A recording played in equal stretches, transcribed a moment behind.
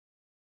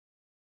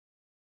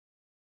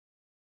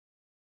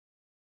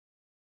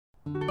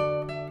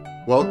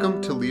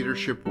Welcome to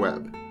Leadership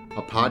Web,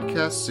 a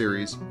podcast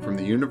series from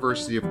the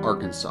University of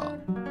Arkansas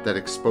that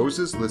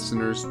exposes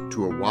listeners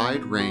to a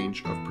wide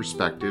range of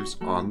perspectives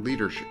on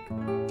leadership.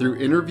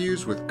 Through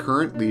interviews with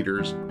current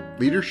leaders,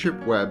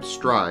 Leadership Web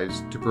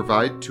strives to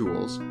provide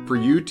tools for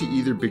you to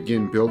either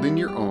begin building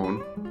your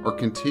own or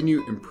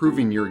continue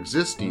improving your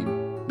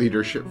existing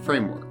leadership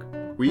framework.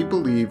 We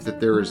believe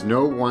that there is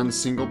no one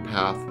single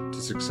path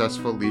to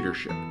successful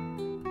leadership,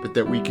 but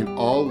that we can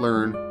all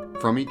learn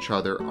from each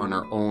other on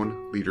our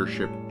own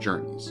leadership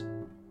journeys.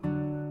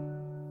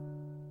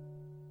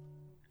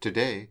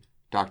 Today,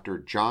 Dr.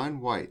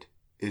 John White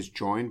is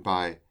joined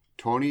by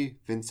Tony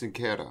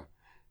Vinciquerra,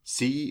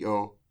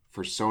 CEO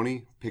for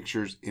Sony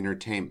Pictures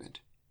Entertainment.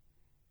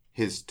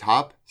 His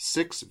top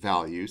 6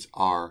 values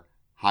are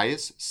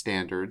highest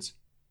standards,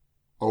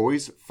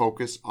 always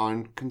focus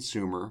on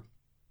consumer,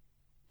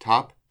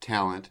 top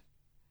talent,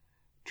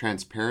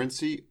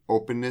 transparency,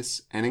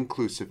 openness, and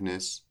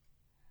inclusiveness,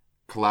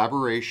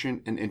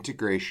 collaboration and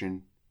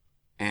integration,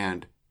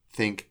 and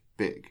think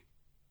big.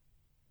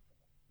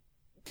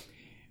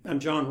 I'm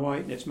John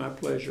White, and it's my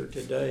pleasure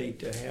today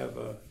to have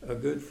a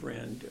good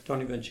friend,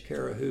 Tony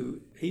Vinciquerra,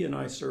 who he and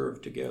I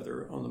served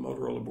together on the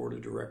Motorola Board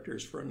of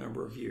Directors for a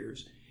number of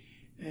years.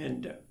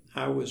 And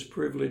I was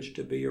privileged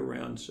to be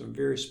around some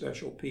very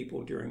special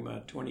people during my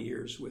 20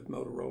 years with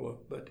Motorola,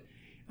 but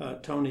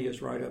Tony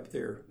is right up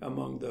there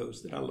among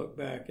those that I look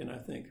back and I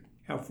think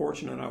how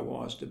fortunate I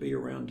was to be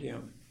around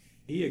him.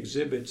 He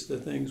exhibits the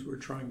things we're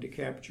trying to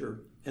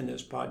capture in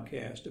this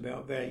podcast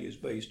about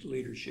values-based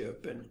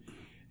leadership. And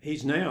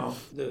he's now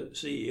the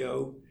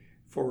CEO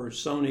for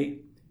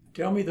Sony.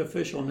 Tell me the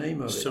official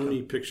name of it.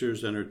 Sony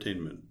Pictures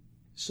Entertainment.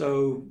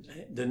 So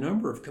the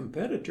number of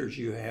competitors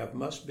you have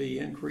must be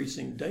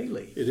increasing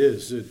daily. It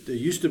is. It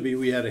used to be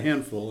we had a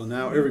handful, and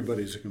now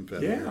everybody's a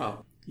competitor. Yeah.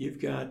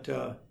 You've got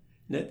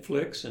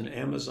Netflix and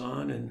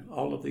Amazon and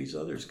all of these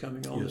others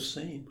coming on the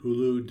scene.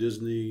 Hulu,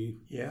 Disney,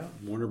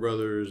 Warner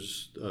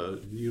Brothers,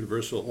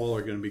 Universal, all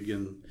are going to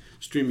begin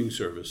streaming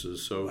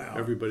services. So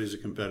Everybody's a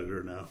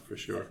competitor now, for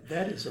sure.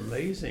 That is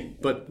amazing.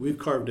 But we've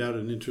carved out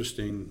an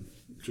interesting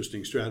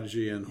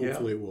strategy, and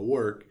hopefully it will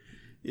work,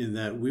 in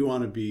that we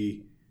want to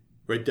be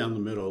right down the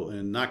middle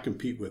and not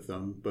compete with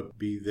them, but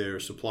be their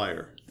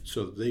supplier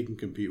so that they can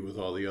compete with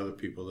all the other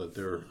people that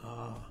they're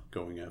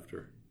going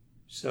after.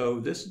 So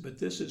this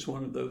is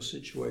one of those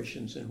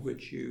situations in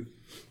which you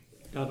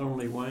not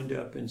only wind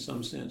up in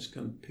some sense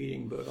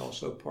competing, but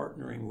also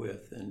partnering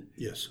with and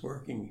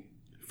working.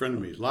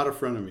 Frenemies, a lot of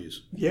frenemies.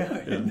 Yeah,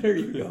 and there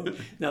you go.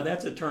 Now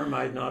that's a term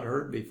I had not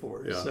heard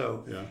before.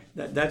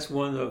 That's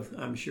one of,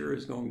 I'm sure,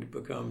 is going to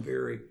become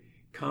very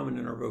common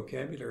in our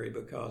vocabulary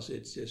because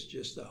it's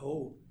just the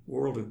whole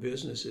world of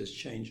business has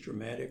changed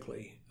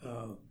dramatically.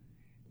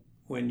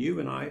 When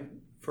you and I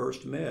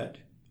first met,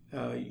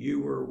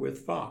 you were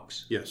with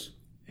Fox. Yes.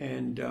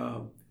 And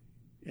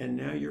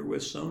now you're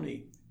with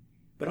Sony.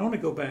 But I want to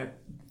go back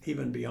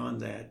even beyond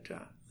that.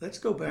 Let's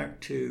go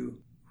back to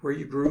where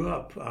you grew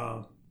up,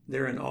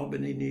 there in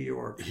Albany, New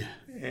York. Yeah.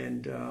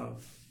 And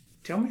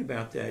tell me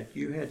about that.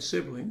 You had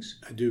siblings.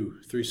 I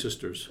do. 3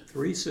 sisters.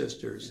 3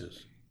 sisters.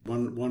 Yes.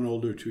 One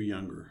older, 2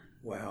 younger.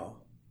 Wow.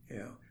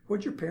 Yeah.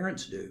 What'd your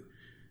parents do?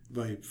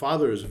 My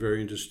father is a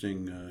very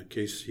interesting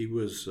case. He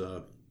was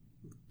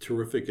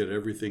terrific at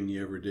everything he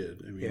ever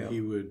did. I mean, he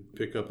would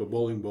pick up a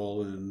bowling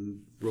ball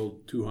and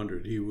roll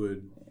 200. He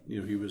would,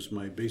 he was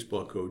my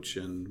baseball coach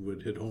and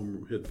would hit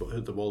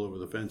the ball over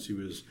the fence. He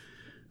was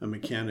a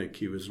mechanic.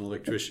 He was an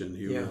electrician.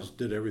 He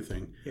did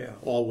everything,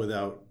 all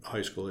without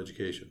high school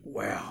education.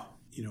 Wow.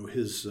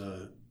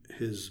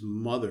 His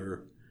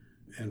mother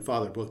and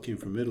father both came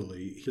from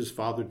Italy. His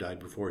father died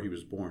before he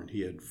was born.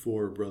 He had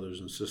 4 brothers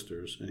and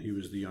sisters, and he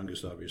was the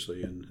youngest,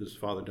 obviously, and his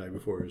father died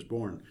before he was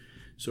born.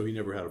 So he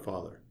never had a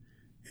father.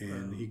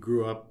 And he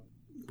grew up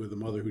with a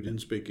mother who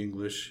didn't speak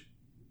English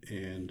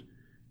and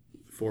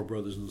 4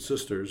 brothers and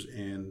sisters.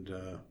 And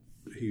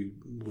he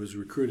was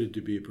recruited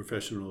to be a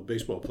professional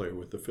baseball player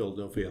with the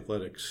Philadelphia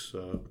Athletics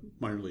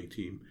minor league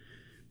team.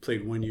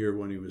 Played 1 year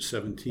when he was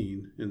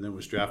 17 and then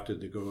was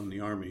drafted to go in the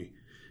Army.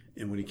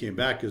 And when he came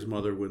back, his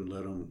mother wouldn't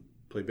let him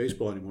play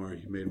baseball anymore.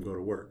 He made him go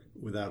to work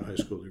without a high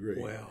school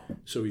degree. Wow.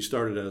 So he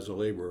started as a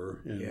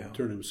laborer and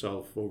turned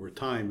himself over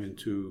time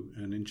into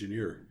an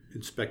engineer,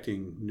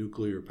 inspecting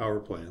nuclear power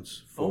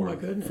plants for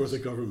the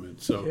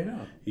government. So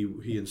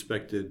he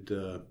inspected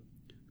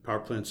power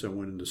plants that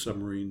went into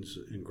submarines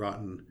in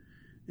Groton,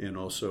 and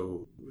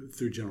also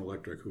through General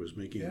Electric, who was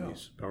making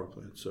these power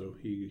plants. So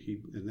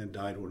he and then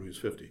died when he was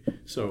 50.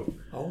 So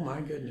oh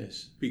my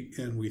goodness!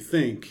 And we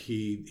think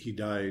he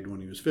died when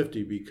he was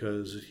 50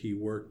 because he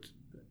worked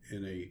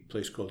in a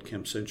place called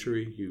Camp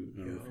Century. I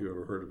don't know if you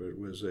ever heard of it.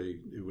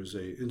 It was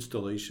a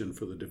installation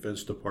for the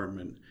Defense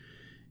Department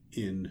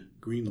in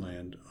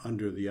Greenland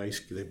under the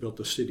ice. They built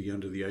a city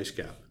under the ice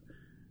cap,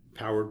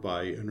 powered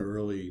by an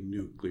early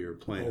nuclear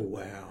plant. Oh,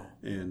 wow.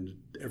 And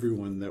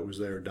everyone that was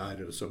there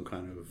died of some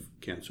kind of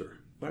cancer.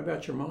 What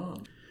about your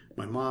mom?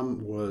 My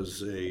mom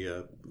was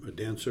a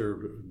dancer,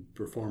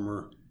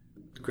 performer,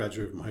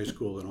 graduated from high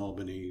school in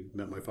Albany,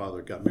 met my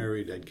father, got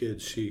married, had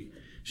kids. She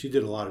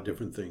did a lot of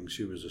different things.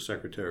 She was a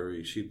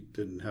secretary. She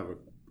didn't have a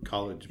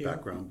college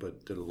background,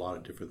 but did a lot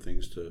of different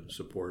things to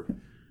support.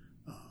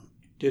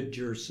 Did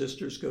your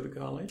sisters go to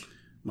college?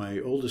 My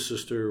oldest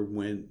sister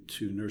went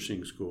to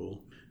nursing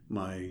school.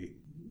 My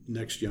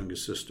next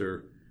youngest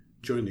sister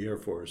joined the Air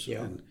Force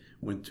and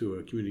went to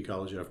a community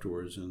college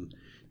afterwards. And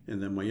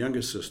then my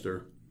youngest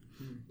sister,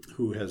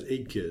 who has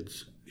 8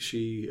 kids,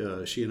 she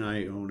and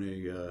I own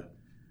a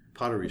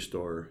pottery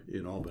store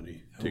in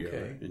Albany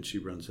together, and she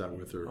runs that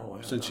with her. Oh,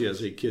 wow. Since she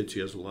has 8 kids, she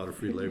has a lot of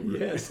free labor.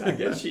 Yes, I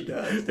guess she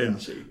does,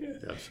 doesn't she?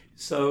 Yes.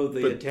 So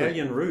the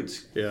Italian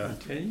roots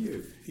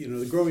continue.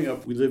 Growing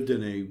up, we lived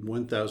in a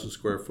 1,000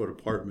 square foot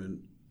apartment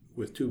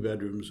with 2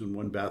 bedrooms and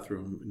 1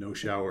 bathroom, no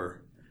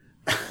shower,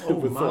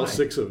 with all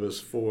 6 of us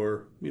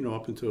for,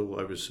 up until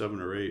I was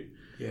 7 or 8.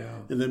 Yeah.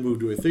 And then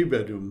moved to a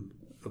 3-bedroom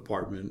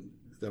apartment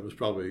that was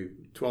probably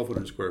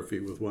 1,200 square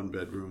feet with 1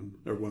 bedroom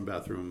or 1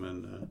 bathroom.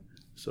 And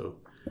so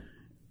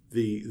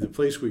the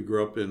place we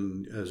grew up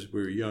in as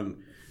we were young,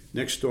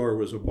 next door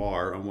was a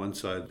bar on one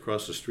side.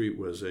 Across the street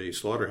was a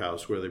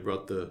slaughterhouse where they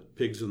brought the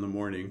pigs in the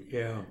morning.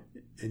 Yeah.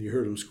 And you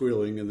heard them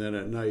squealing, and then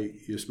at night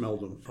you smelled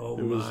them. Oh,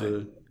 it was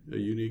a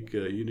unique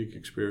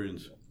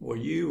experience. Well,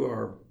 you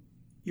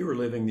were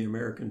living the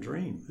American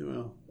dream.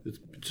 Well, it's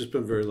just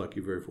been very lucky,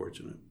 very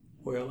fortunate.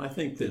 Well, I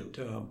think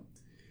that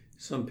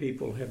some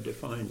people have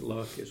defined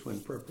luck as when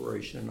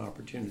preparation and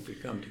opportunity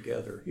come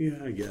together.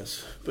 Yeah, I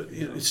guess. But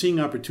seeing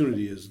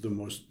opportunity is the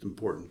most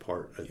important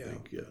part, I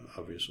think. Yeah,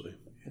 obviously.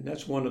 And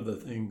that's one of the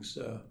things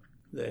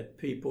that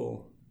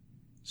people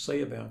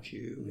say about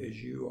you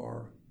is you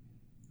are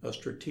a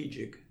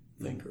strategic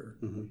thinker.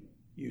 Mm-hmm.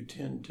 You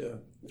tend to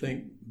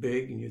think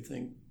big and you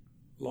think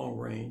long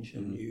range,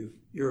 and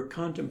you're a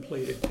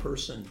contemplative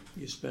person.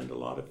 You spend a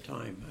lot of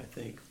time, I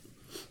think,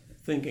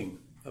 thinking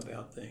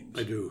about things.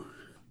 I do.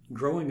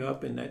 Growing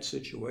up in that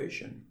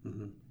situation,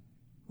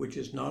 which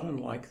is not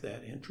unlike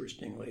that,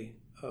 interestingly,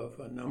 of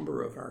a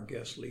number of our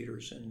guest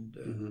leaders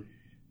and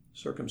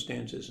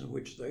circumstances in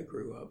which they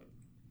grew up,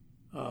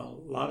 a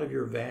lot of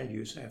your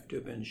values have to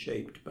have been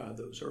shaped by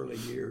those early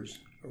years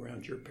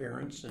around your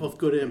parents. And both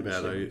good and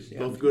bad.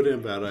 Both good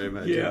and bad, I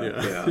imagine.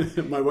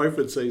 Yeah. My wife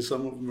would say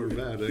some of them are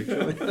bad,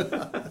 actually.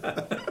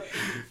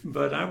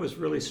 But I was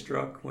really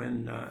struck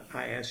when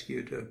I asked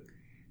you to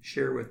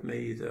share with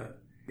me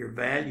your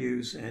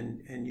values,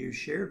 and you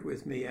shared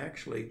with me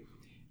actually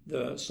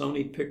the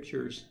Sony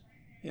Pictures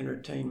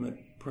Entertainment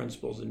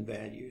Principles and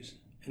Values.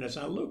 And as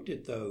I looked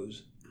at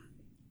those,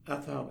 I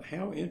thought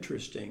how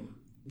interesting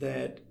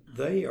that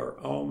they are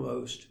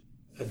almost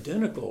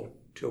identical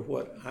to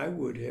what I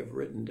would have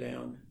written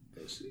down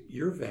as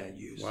your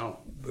values. Wow.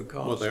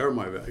 Because they are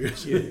my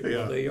values.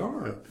 Well, they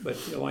are. Yeah.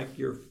 But like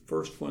your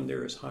first one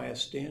there is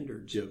highest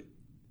standards. Yep.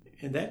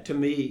 And that to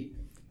me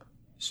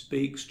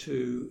speaks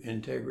to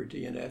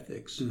integrity and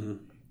ethics. Mm-hmm.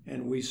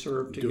 And we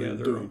serve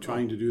together.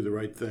 Trying to do the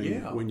right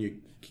thing when you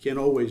can't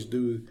always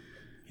do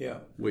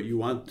what you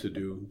want to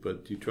do,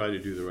 but you try to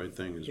do the right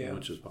thing as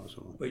much as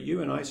possible. But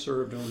you and I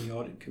served on the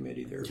audit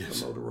committee there for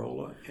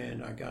Motorola,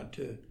 and I got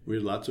to we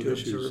had lots of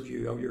issues. Observe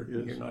you. Oh,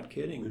 you're not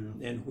kidding.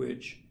 Yeah. In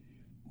which,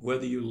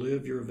 whether you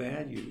live your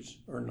values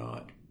or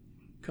not,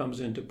 comes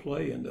into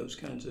play in those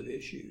kinds of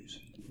issues.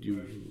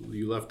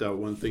 You left out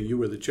one thing. You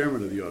were the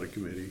chairman of the audit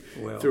committee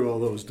through all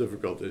those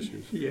difficult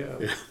issues. Yeah.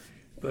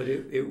 But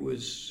it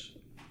was,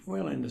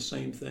 in the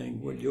same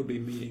thing, what you'll be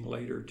meeting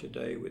later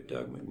today with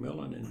Doug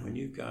McMillan, and when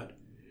you've got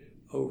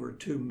over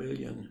 2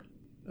 million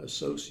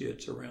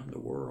associates around the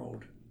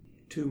world,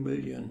 2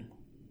 million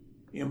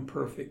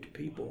imperfect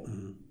people.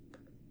 Mm-hmm.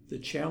 The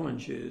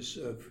challenges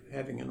of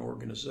having an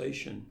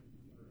organization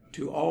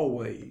to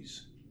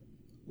always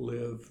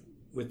live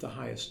with the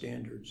highest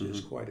standards is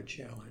quite a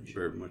challenge.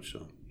 Very much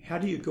so. How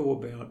do you go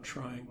about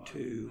trying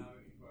to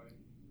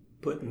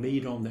put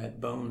meat on that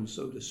bone,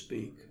 so to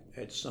speak,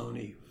 at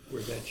Sony,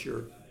 where that's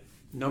your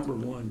number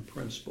one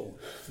principle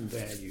and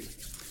value?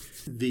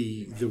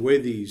 The way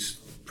these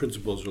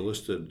principles are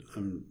listed,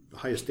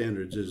 highest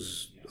standards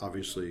is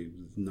obviously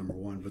number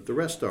one, but the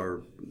rest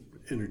are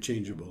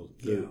interchangeable.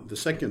 The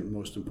second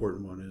most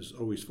important one is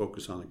always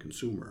focus on the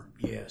consumer.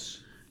 Yes.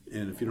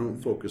 And if you don't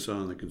focus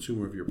on the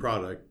consumer of your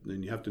product,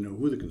 then you have to know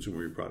who the consumer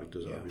of your product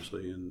is,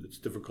 obviously, and it's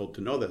difficult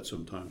to know that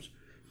sometimes.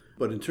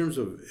 But in terms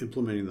of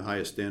implementing the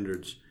highest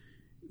standards,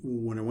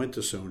 when I went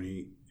to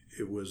Sony,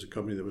 it was a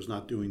company that was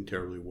not doing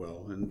terribly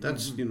well, and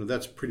that's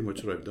that's pretty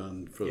much what I've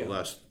done for the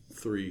last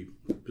 3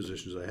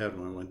 positions I had.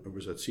 When I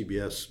was at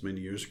CBS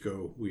many years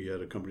ago, we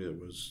had a company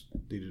that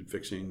needed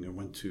fixing. I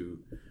went to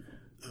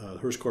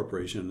Hearst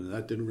Corporation, and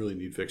that didn't really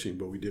need fixing,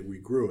 but we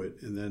grew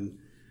it. And then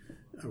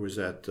I was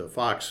at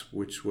Fox,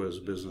 which was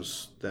a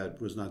business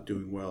that was not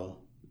doing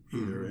well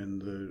either,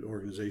 and the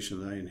organization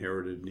that I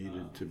inherited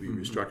needed to be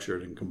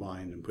restructured and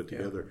combined and put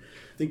together.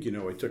 I think,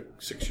 I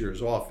took 6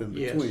 years off in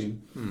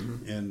between,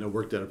 and I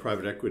worked at a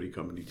private equity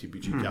company,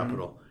 TPG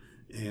Capital,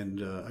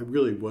 and I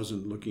really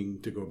wasn't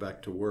looking to go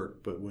back to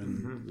work, but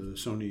when the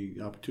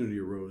Sony opportunity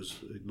arose,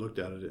 I looked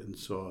at it and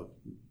saw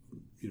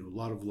a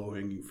lot of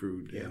low-hanging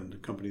fruit, and a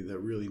company that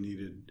really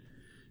needed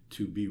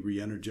to be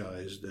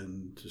re-energized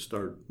and to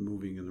start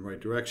moving in the right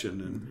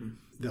direction. And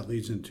that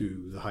leads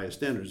into the highest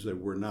standards. That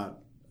we're not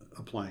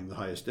applying the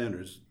highest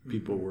standards.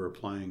 People were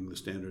applying the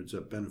standards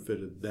that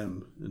benefited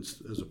them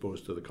as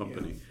opposed to the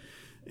company.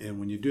 And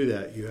when you do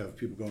that, you have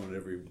people going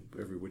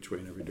every which way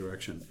in every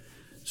direction.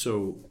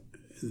 So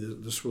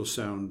this will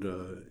sound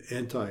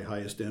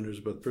anti-highest standards,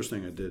 but the first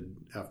thing I did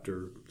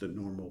after the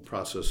normal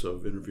process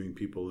of interviewing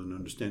people and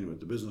understanding what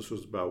the business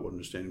was about,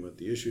 understanding what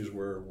the issues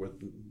were,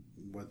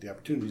 what the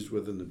opportunities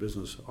within the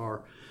business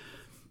are,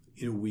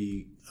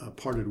 we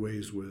parted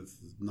ways with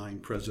 9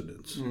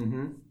 presidents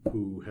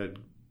who had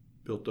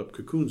built up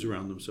cocoons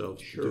around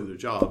themselves to do their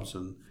jobs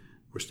and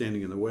were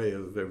standing in the way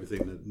of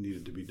everything that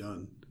needed to be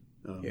done.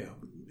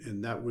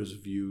 And that was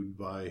viewed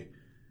by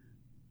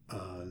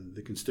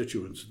the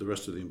constituents, the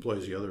rest of the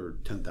employees, the other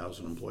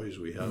 10,000 employees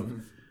we have,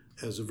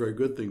 as a very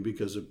good thing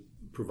because it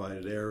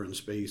provided air and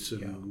space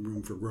and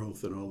room for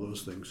growth and all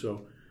those things.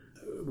 So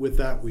with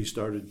that, we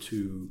started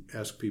to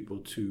ask people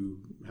to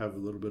have a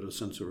little bit of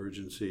sense of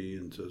urgency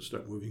and to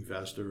start moving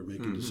faster,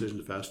 making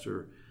decisions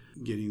faster,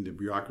 getting the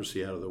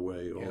bureaucracy out of the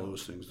way, all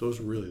those things. Those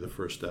were really the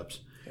first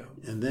steps.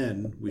 And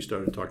then we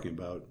started talking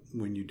about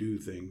when you do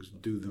things,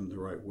 do them the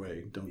right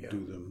way. Don't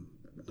do them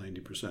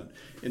 90%.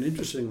 And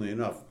interestingly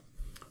enough,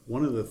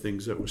 one of the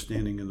things that was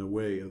standing in the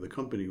way of the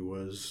company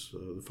was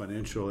the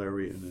financial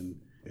area, and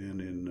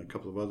in a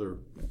couple of other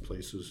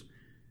places,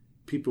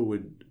 people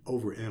would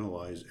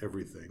overanalyze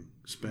everything,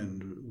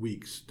 spend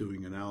weeks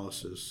doing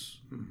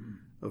analysis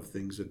of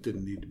things that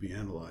didn't need to be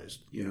analyzed.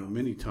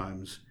 Many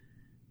times,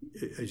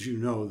 as you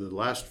know, the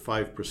last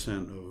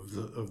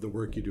 5% of the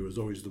work you do is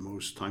always the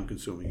most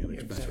time-consuming and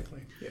expensive.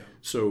 Exactly. Yeah.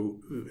 So,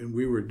 and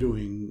we were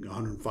doing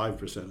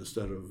 105%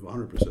 instead of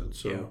 100%.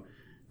 So,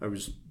 I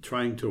was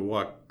trying to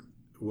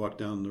walk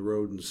down the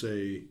road and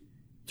say,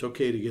 it's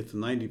okay to get to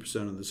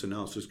 90% of this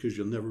analysis because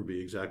you'll never be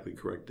exactly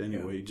correct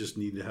anyway. You just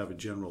need to have a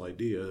general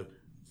idea,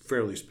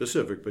 fairly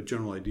specific, but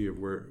general idea of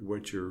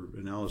what your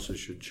analysis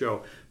should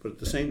show. But at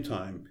the same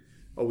time,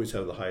 always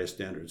have the highest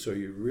standard. So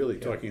you're really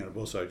talking out of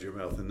both sides of your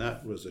mouth, and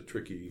that was a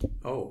tricky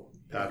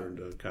pattern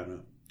to kind of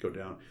go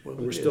down. Well,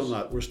 we're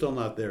still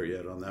not there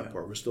yet on that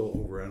part. We're still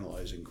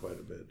overanalyzing quite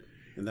a bit.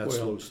 And that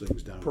slows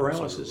things down.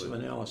 Paralysis of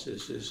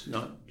analysis is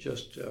not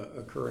just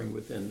occurring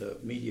within the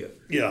media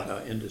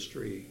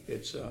industry.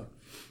 It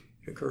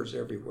occurs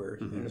everywhere,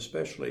 and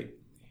especially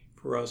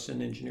for us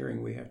in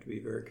engineering, we have to be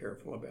very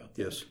careful about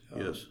that.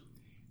 Yes.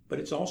 But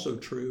it's also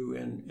true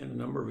in a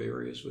number of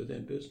areas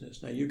within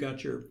business. Now, you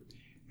got your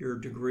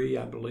degree,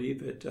 I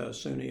believe, at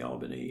SUNY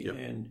Albany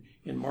and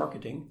in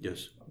marketing.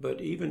 Yes. But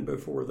even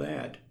before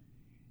that,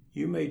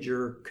 you made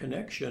your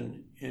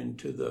connection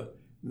into the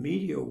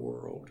media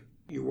world.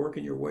 You're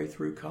working your way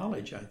through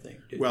college, I think.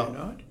 Did you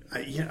not?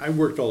 I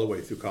worked all the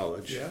way through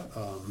college.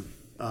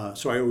 Yeah.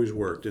 So I always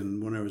worked.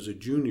 And when I was a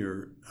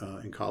junior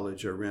in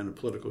college, I ran a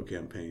political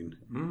campaign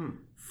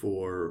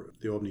for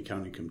the Albany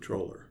County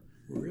Comptroller.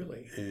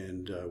 Really?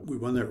 And we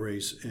won that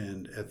race.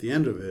 And at the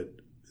end of it,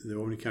 the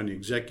Albany County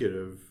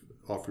executive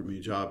offered me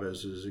a job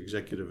as his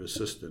executive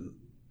assistant.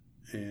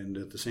 And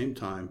at the same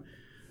time,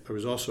 I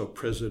was also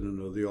president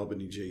of the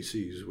Albany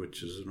JCs,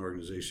 which is an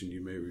organization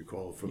you may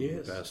recall from the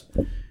past.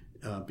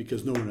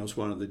 Because no one else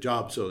wanted the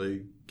job, so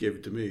they gave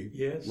it to me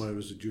when I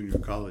was a junior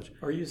in college.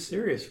 Are you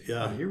serious?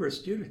 Yeah. You were a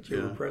student.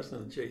 You were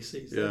president of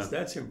JCs.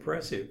 That's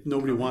impressive.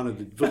 Nobody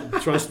wanted to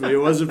trust me. It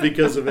wasn't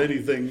because of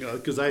anything,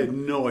 because I had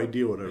no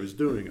idea what I was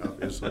doing,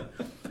 obviously.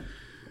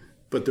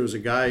 But there was a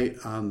guy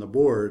on the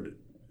board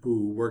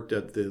who worked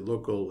at the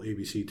local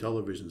ABC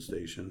television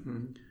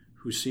station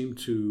who seemed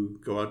to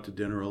go out to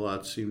dinner a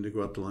lot, seemed to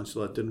go out to lunch a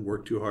lot, didn't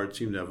work too hard,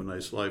 seemed to have a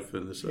nice life,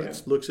 and this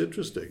looks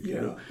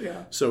interesting.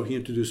 So he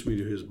introduced me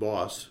to his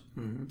boss,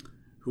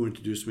 who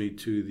introduced me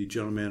to the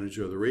general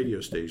manager of the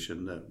radio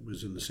station that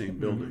was in the same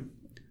building.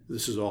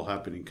 This is all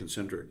happening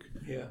concentric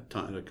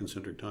at a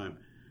concentric time.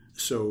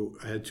 So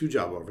I had 2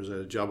 job offers. I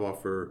had a job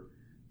offer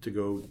to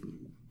go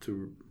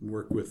to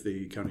work with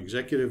the county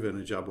executive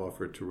and a job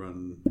offer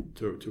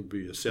to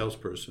be a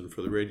salesperson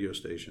for the radio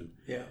station.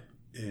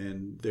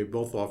 And they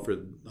both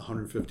offered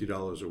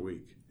 $150 a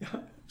week.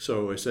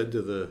 So I said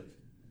to the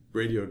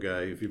radio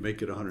guy, if you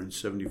make it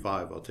 $175,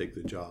 I'll take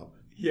the job.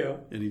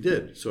 And he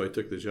did. So I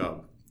took the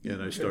job.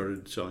 And I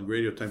started selling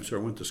radio time. So I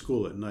went to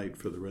school at night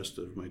for the rest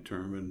of my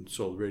term and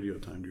sold radio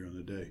time during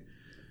the day.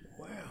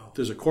 Wow.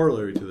 There's a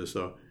corollary to this,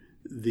 though.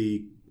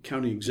 The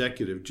county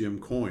executive, Jim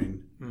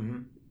Coyne,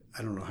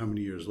 I don't know how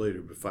many years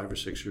later, but 5 or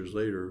 6 years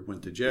later,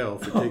 went to jail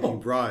for taking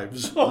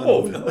bribes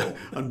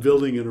on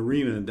building an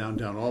arena in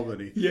downtown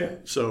Albany.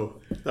 So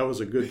that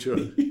was a good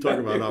choice. Talk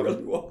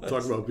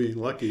about being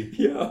lucky.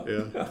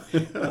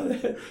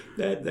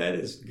 That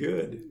is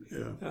good.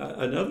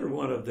 Another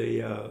one of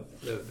the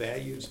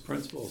values,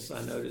 principles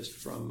I noticed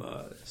from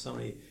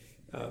Sony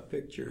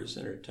Pictures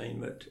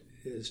Entertainment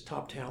is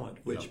top talent,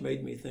 which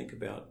made me think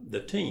about the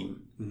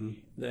team,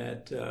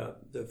 that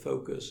the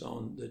focus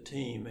on the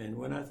team. And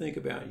when I think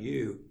about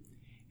you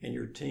and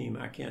your team,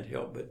 I can't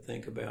help but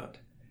think about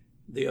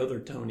the other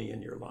Tony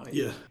in your life.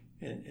 Yeah.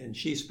 And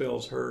she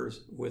spells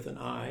hers with an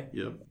I.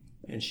 Yep.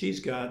 And she's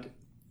got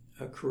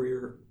a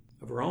career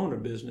of her own, a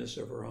business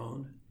of her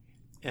own.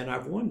 And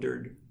I've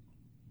wondered,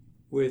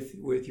 with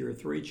your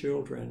 3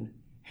 children,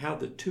 how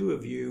the two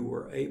of you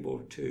were able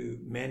to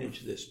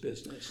manage this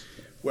business.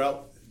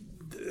 Well,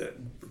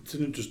 that's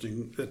an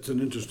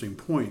interesting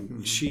point.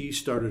 Mm-hmm. She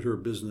started her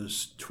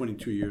business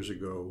 22 years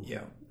ago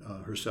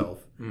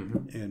herself,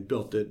 and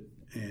built it.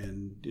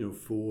 And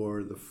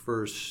for the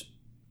first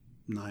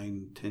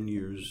 9-10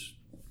 years,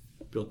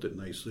 built it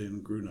nicely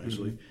and grew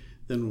nicely. Mm-hmm.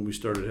 Then when we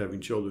started having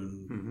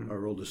children,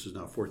 our oldest is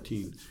now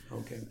 14,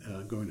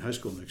 going to high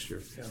school next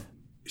year. Yeah.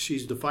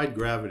 She's defied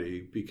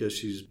gravity because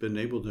she's been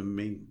able to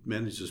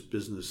manage this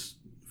business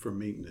for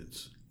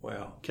maintenance.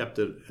 Wow. Kept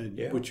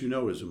it, which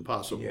is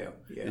impossible. Yeah.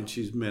 And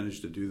she's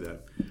managed to do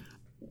that.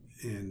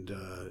 And,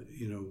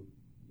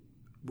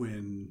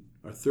 when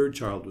our 3rd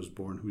child was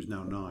born, who's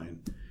now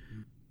 9,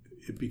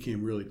 it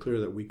became really clear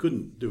that we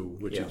couldn't do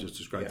what you just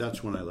described. Yeah.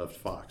 That's when I left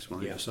Fox, when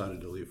I decided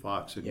to leave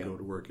Fox and go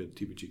to work at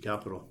TPG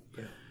Capital.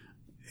 Yeah.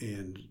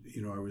 And,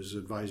 I was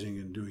advising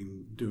and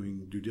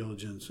doing due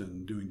diligence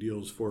and doing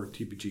deals for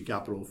TPG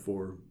Capital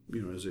for,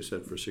 as I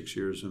said, for 6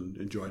 years, and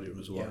enjoyed it. It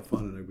was a lot of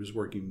fun. And I was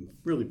working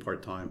really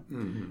part-time.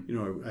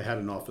 Mm-hmm. I had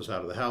an office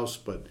out of the house,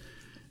 but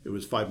it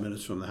was 5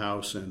 minutes from the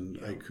house, and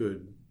I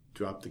could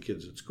drop the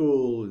kids at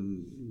school,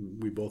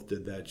 and we both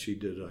did that. She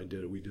did it, I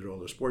did it. We did all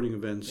the sporting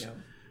events. Yeah.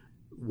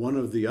 One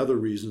of the other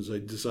reasons I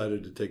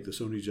decided to take the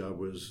Sony job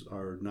was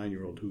our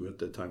 9-year-old, who at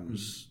that time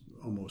was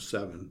almost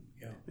 7,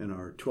 and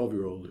our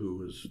 12-year-old, who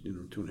was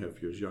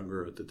 2.5 years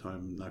younger at the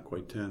time, not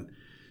quite 10.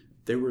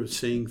 They were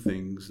saying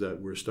things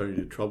that were starting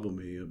to trouble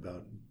me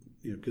about,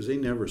 because they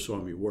never saw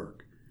me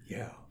work.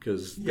 Yeah.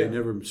 Because they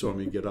never saw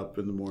me get up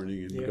in the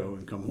morning and go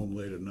and come home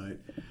late at night.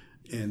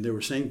 And they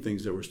were saying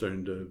things that were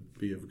starting to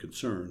be of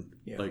concern,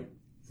 like,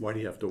 why do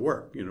you have to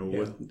work?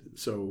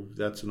 So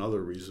that's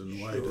another reason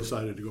why I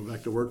decided to go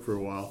back to work for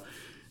a while.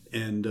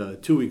 And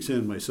 2 weeks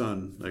in, my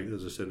son, like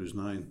as I said, who's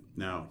 9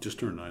 now, just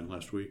turned 9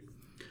 last week,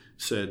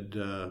 said,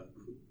 do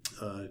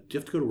you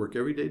have to go to work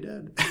every day,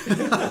 Dad?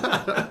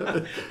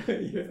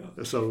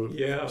 So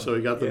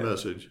he got the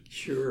message.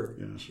 Sure.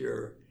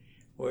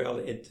 Well,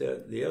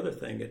 the other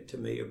thing to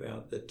me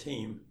about the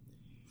team,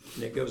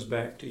 and it goes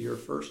back to your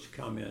first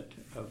comment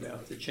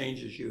about the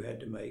changes you had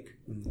to make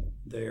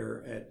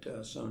there at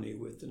Sony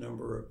with the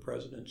number of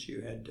presidents you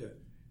had to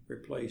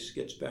replace,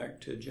 gets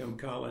back to Jim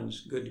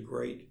Collins' good to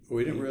great.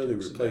 We didn't really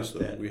replace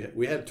them.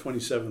 We had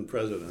 27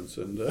 presidents,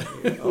 and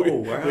we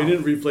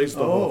didn't replace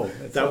them all.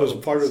 That was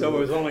part of so it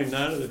was only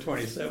 9 of the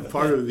 27.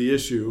 Part of the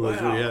issue was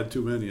we had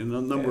too many, and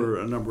a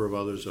number of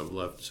others have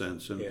left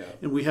since,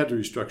 and we had to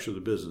restructure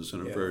the business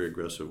in a very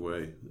aggressive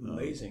way.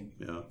 Amazing.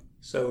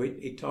 So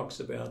he talks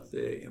about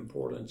the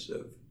importance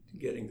of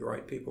getting the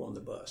right people on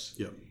the bus.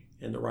 Yep.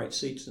 And the right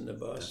seats in the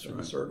bus.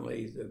 That's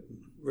certainly the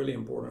really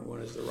important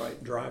one is the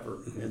right driver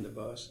in the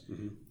bus.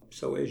 Mm-hmm.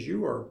 So as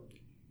you are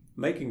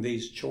making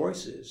these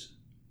choices,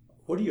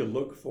 what do you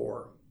look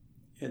for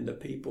in the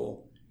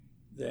people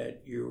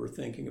that you were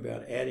thinking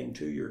about adding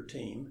to your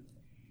team?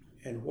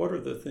 And what are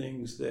the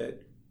things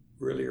that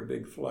really are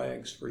big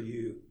flags for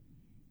you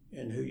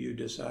and who you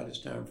decide it's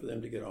time for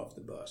them to get off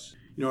the bus?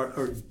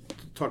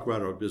 Talk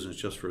about our business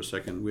just for a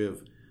second. We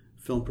have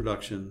film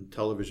production,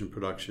 television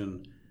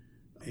production,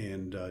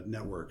 and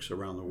networks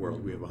around the world.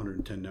 Mm-hmm. We have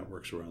 110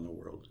 networks around the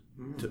world,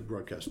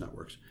 broadcast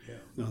networks. Yeah.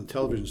 Now, on the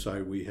television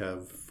side, we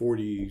have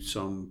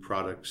 40-some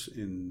products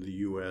in the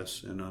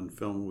U.S., and on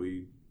film,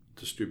 we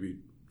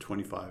distribute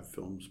 25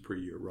 films per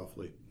year,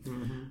 roughly.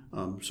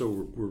 Mm-hmm.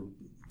 So we're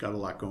got a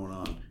lot going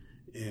on,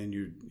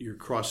 and you're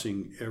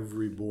crossing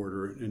every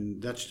border,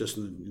 and that's just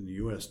in the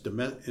U.S.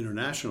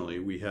 Internationally,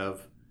 we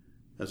have,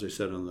 as I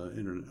said, on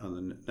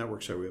the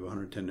network side, we have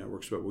 110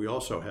 networks, but we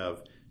also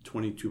have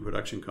 22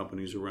 production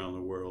companies around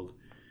the world,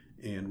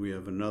 and we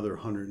have another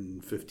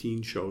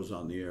 115 shows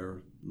on the air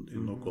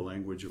in local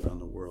language around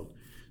the world.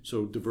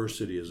 So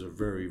diversity is a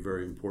very,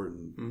 very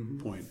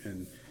important point,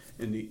 and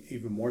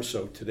even more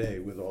so today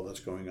with all that's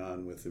going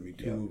on with the Me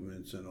Too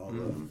movements and all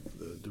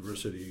the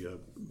diversity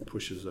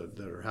pushes that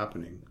are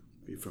happening,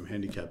 from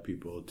handicapped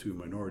people to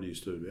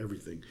minorities to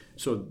everything.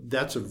 So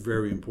that's a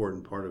very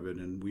important part of it,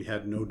 and we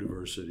had no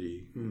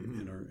diversity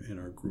in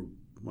our group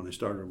when I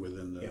started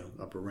within the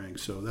upper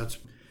ranks.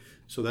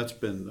 So that's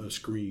been a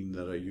screen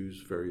that I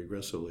use very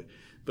aggressively.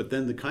 But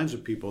then the kinds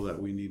of people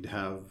that we need to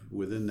have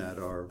within that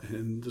are,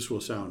 and this will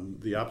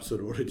sound the opposite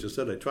of what I just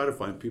said, I try to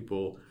find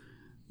people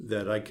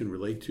that I can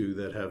relate to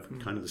that have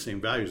kind of the same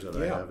values that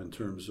I have in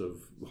terms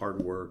of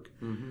hard work,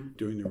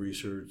 doing the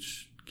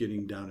research,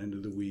 getting down into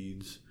the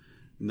weeds,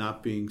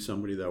 not being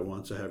somebody that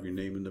wants to have your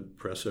name in the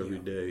press every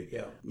day,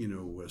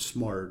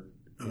 smart,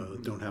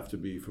 don't have to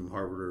be from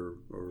Harvard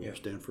or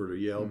Stanford or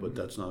Yale, but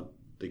that's not,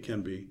 they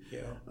can be.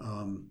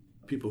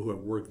 People who have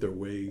worked their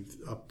way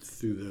up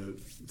through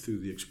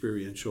the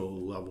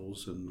experiential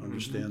levels and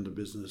understand the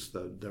business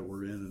that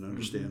we're in and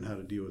understand how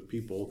to deal with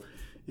people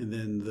And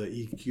then the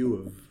EQ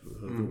of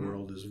the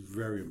world is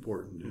very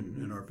important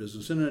in our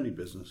business, in any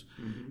business.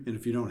 And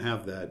if you don't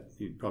have that,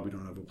 you probably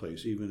don't have a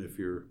place. Even if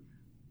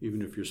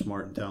you're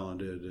smart and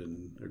talented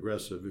and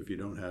aggressive, if you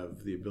don't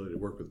have the ability to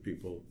work with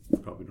people, you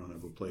probably don't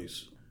have a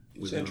place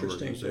It's within an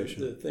interesting that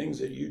organization. the things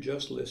that you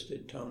just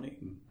listed, Tony,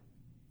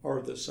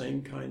 are the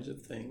same kinds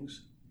of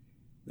things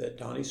that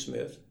Donnie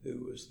Smith,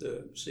 who was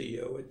the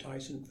CEO at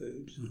Tyson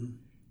Foods,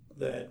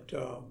 that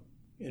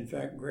in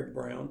fact Greg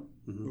Brown,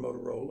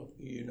 Motorola,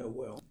 you know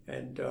well,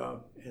 and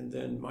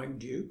then Mike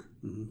Duke,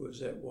 who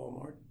was at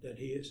Walmart, that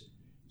he has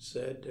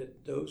said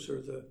that those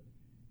are the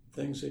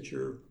things that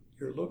you're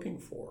looking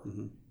for.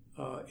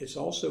 It's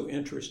also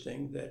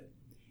interesting that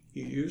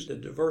you used a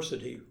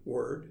diversity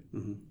word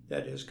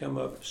that has come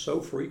up so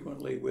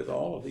frequently with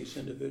all of these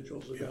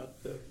individuals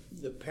about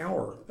the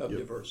power of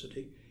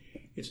diversity.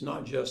 It's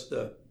not just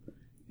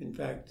in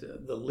fact,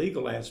 the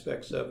legal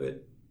aspects of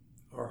it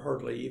are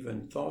hardly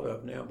even thought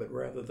of now, but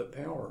rather the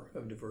power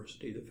of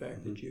diversity, the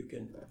fact that you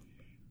can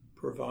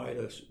provide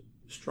a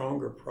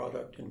stronger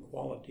product and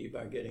quality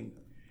by getting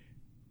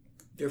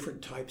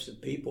different types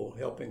of people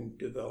helping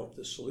develop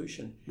the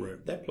solution.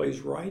 Right. That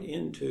plays right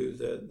into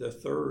the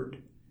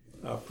third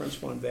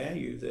principle and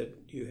value that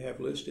you have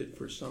listed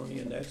for Sony,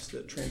 and that's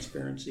the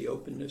transparency,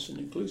 openness, and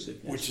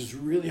inclusiveness. Which is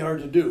really hard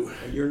to do.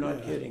 And you're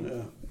not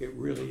kidding. It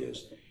really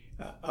is.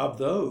 Of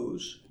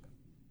those,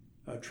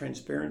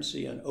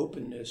 transparency and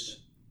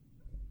openness,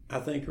 I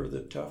think, are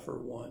the tougher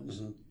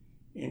ones.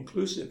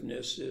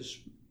 Inclusiveness is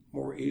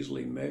more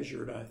easily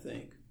measured, I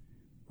think,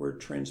 where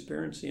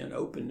transparency and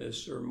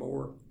openness are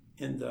more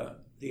in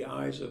the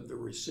eyes of the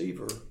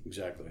receiver.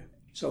 Exactly.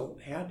 So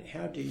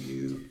how do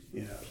you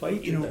play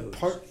to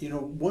those?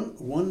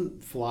 One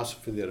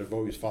philosophy that I've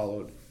always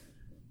followed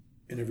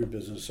in every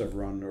business I've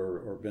run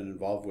or been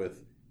involved with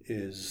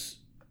is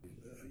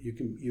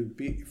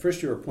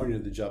first you're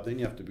appointed to the job, then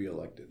you have to be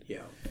elected.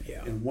 Yeah.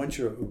 And once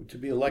to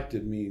be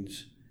elected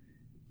means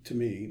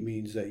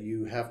that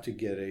you have to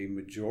get a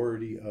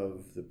majority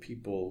of the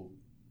people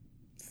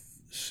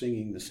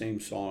singing the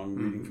same song,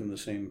 reading from the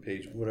same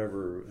page,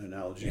 whatever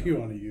analogy you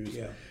want to use.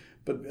 Yeah.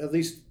 But at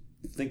least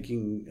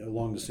thinking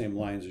along the same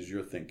lines as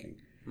you're thinking.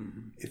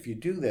 If you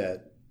do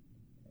that,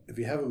 if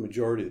you have a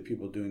majority of the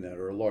people doing that,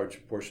 or a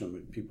large portion of the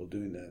people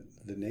doing that,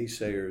 the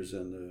naysayers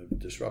and the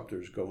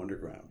disruptors go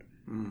underground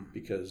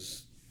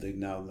because they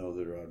now know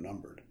they're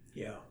outnumbered.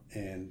 Yeah.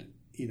 And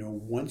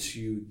once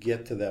you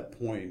get to that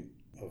point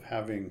of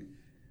having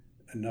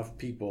enough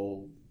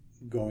people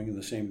going in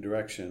the same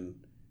direction,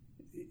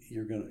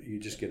 you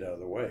just get out of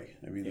the way.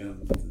 I mean,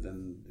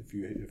 then if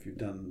you've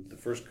done the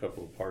first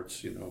couple of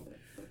parts,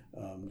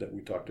 that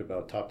we talked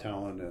about, top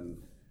talent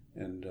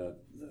and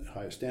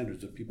highest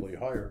standards of people you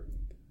hire,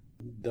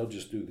 they'll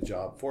just do the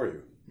job for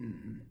you.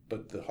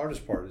 But the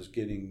hardest part is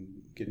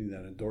getting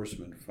that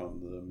endorsement from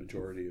the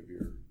majority of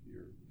your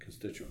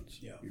constituents,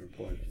 your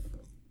employees.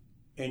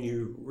 And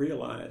you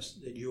realize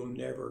that you'll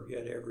never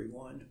get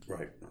everyone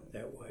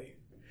that way.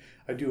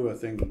 I do a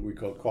thing we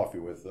call Coffee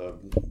With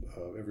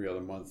every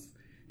other month.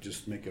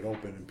 Just make it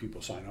open and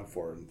people sign up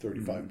for it, and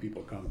 35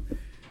 people come,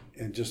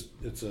 and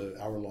it's an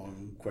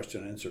hour-long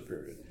question and answer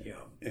period.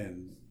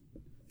 And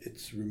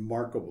it's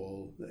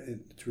remarkable.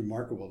 It's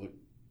remarkable the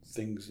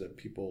things that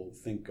people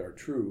think are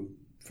true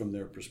from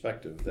their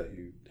perspective that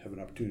you have an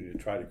opportunity to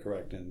try to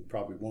correct, and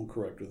probably won't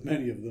correct with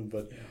many of them,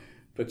 but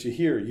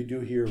you do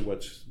hear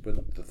what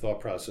the thought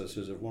process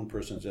is. If one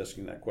person's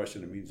asking that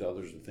question, it means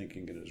others are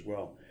thinking it as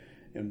well.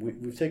 And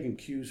we've taken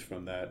cues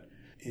from that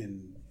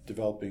in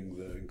developing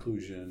the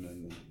inclusion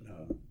and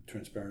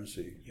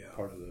transparency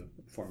part of the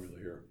formula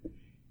here.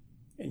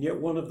 And yet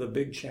one of the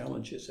big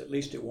challenges, at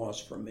least it was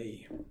for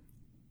me,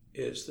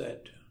 is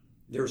that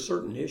there are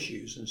certain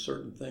issues and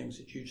certain things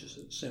that you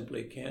just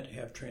simply can't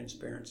have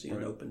transparency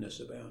and openness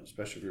about.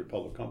 Especially if you're a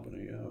public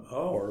company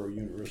or a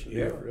university.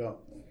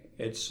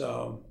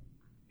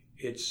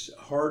 It's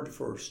hard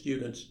for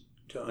students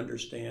to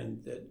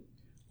understand that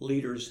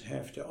leaders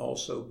have to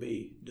also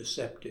be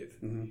deceptive.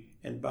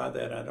 And by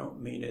that, I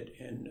don't mean it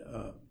in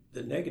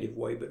the negative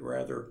way, but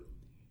rather,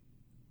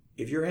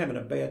 if you're having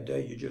a bad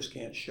day, you just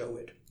can't show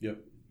it.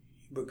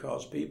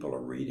 Because people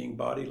are reading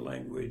body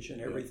language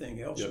and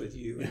everything else with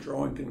you and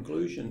drawing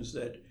conclusions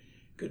that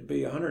could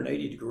be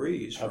 180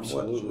 degrees from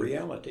what's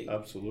reality.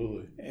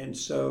 Absolutely. And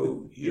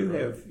so you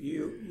have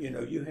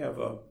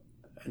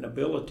an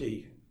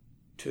ability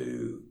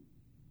to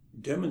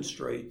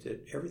demonstrate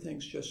that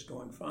everything's just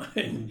going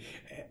fine.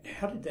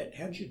 How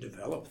did you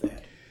develop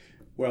that?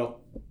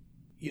 Well,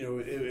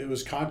 it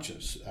was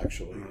conscious,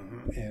 actually.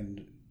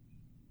 And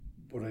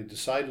what I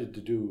decided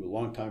to do a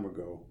long time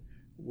ago,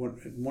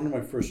 one of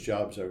my first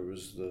jobs, when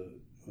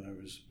I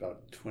was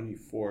about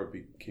 24, I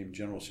became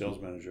general sales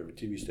manager of a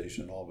TV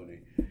station in Albany.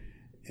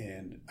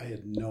 And I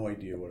had no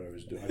idea what I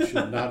was doing. I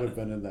should not have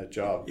been in that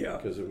job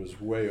because it was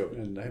way up.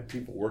 And I had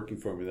people working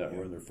for me that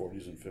were in their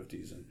 40s and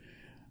 50s. And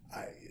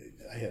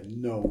I had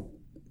no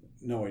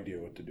idea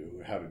what to do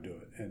or how to do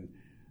it. And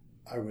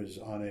I was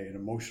on an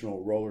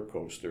emotional roller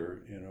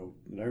coaster,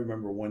 And I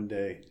remember one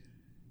day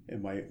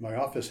And my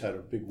office had a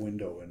big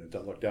window in it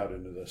that looked out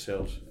into the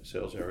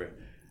sales area.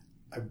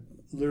 I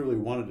literally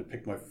wanted to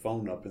pick my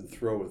phone up and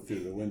throw it through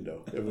the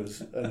window. It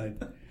was,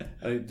 and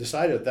I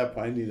decided at that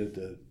point I needed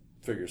to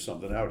figure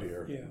something out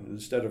here. Yeah.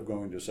 Instead of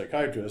going to a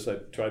psychiatrist, I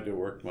tried to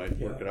work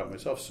it out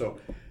myself. So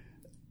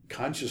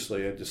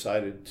consciously, I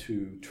decided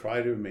to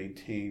try to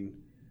maintain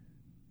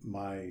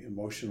my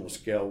emotional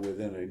scale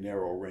within a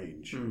narrow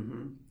range.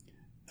 Mm-hmm.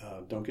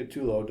 Don't get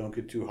too low, don't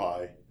get too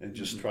high, and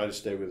just try to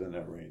stay within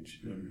that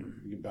range.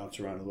 You can bounce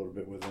around a little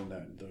bit within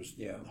that. Those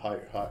high,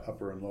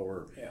 upper and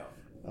lower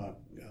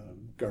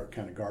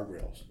kind of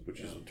guardrails, which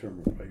is a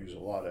term I use a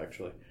lot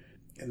actually.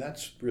 And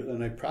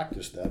and I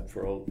practiced that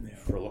for a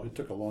long. It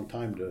took a long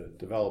time to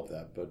develop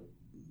that, but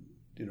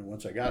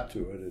once I got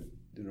to it,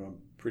 I'm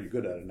pretty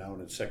good at it now,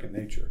 and it's second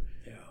nature.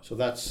 Yeah. So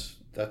that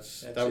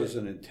was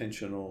an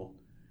intentional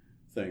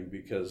thing,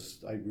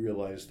 because I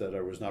realized that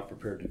I was not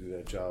prepared to do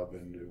that job,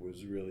 and it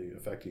was really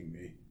affecting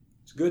me.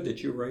 It's good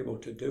that you were able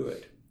to do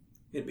it.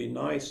 It'd be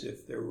nice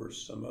if there were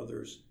some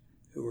others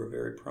who were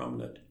very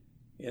prominent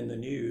in the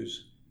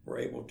news were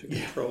able to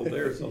control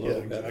theirs a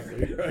little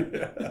exactly.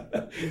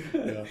 better.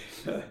 Yeah.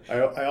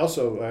 I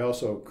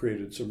also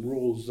created some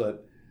rules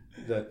that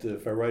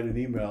if I write an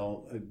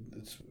email,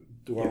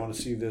 do I want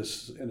to see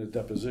this in a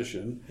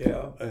deposition?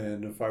 Yeah.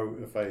 And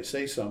if I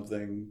say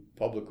something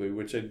publicly,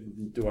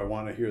 do I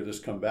want to hear this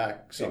come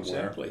back somewhere?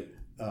 Exactly.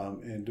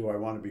 And do I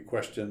want to be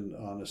questioned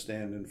on a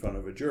stand in front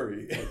of a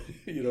jury?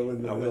 In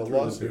the I went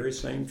through the very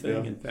same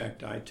thing. Yeah. In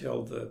fact, I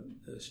tell the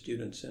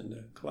students in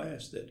the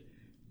class that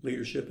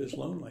leadership is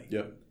lonely.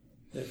 Yep.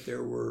 That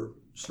there were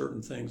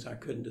certain things I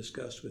couldn't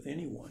discuss with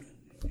anyone,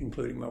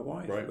 including my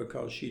wife, right,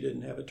 because she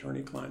didn't have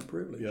attorney-client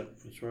privilege. Yep,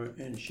 that's right.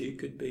 And she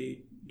could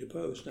be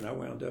deposed. And I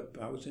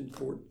was in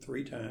court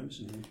 3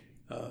 times,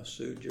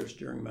 sued just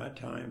during my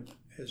time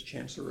as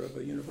chancellor of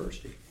a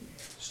university.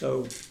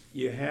 So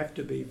you have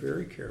to be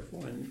very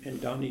careful. And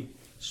Donnie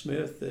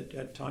Smith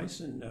at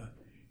Tyson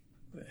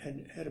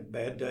had a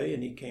bad day,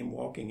 and he came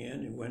walking in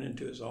and went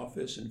into his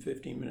office, and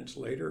 15 minutes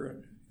later,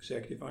 an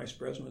executive vice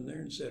president there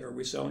and said, "Are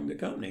we selling the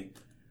company?"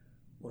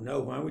 Well, no,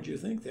 why would you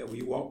think that? Well,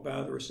 you walked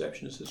by the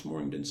receptionist this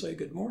morning and didn't say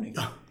good morning.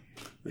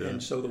 Yeah.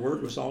 And so the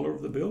word was all over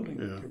the building.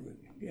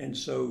 Yeah. And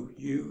so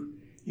you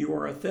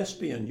are a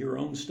thespian, your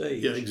own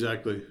stage. Yeah,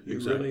 exactly. You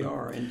really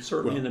are. And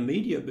certainly in the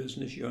media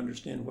business, you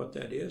understand what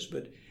that is.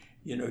 But,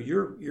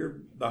 you're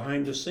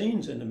behind the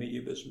scenes in the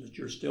media business.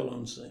 You're still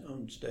on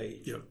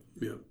stage.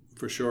 Yeah,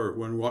 for sure.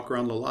 When we walk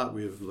around the lot,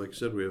 we have, like I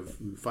said, we have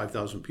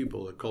 5,000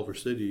 people at Culver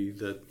City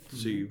that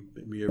see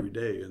me every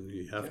day. And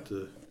you have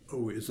to...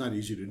 it's not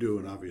easy to do,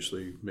 and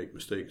obviously make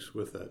mistakes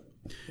with that.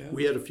 Yeah.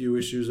 We had a few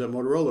issues at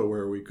Motorola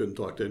where we couldn't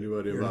talk to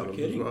anybody about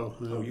them as well.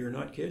 Yeah. Oh, you're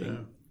not kidding.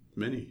 Yeah.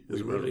 Many.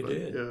 We really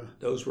did. Yeah.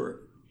 Those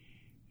were,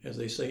 as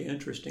they say,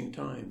 interesting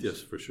times.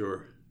 Yes, for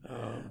sure.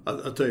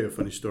 I'll tell you a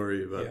funny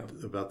story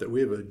about that.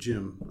 We have a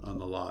gym on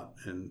the lot,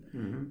 and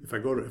if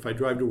I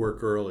drive to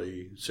work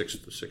early, 6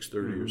 to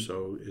 6:30 or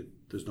so,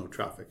 there's no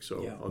traffic,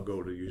 so I'll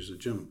go to use the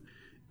gym.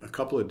 A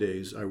couple of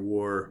days, I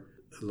wore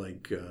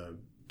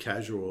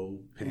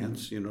casual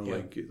pants,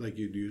 like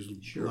you'd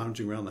use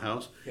lounging around the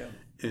house,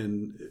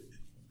 and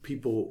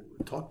people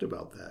talked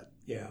about that.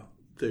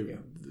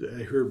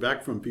 I heard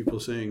back from people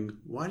saying,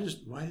 why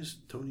is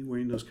Tony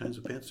wearing those kinds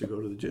of pants to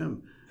go to the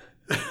gym?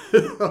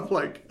 I'm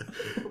like,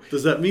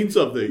 does that mean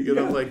something?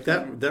 I'm like,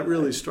 that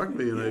really struck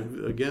me, and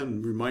it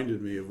again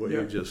reminded me of what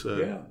you just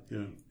said.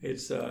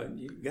 It's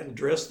you got to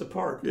dress the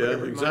part.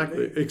 Yeah,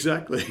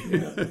 exactly.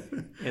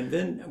 And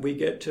then we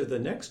get to the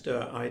next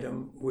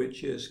item,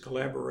 which is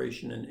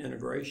collaboration and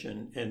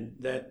integration, and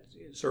that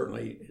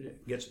certainly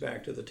gets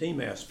back to the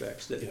team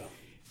aspects.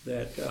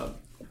 That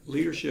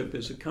leadership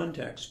is a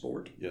contact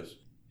sport. Yes,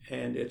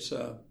 and it's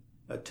a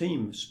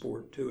team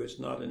sport too. It's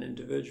not an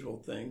individual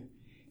thing.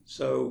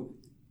 So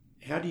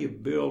how do you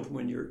build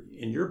when you're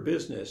in your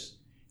business?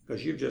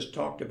 Because you've just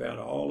talked about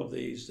all of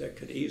these that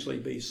could easily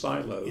be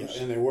silos.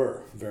 Yeah, and they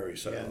were very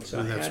silos. And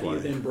so how do you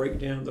then break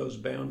down those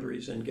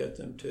boundaries and get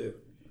them to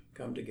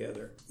come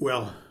together?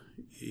 Well,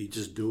 you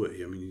just do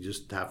it. I mean, you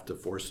just have to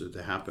force it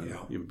to happen.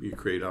 Yeah. You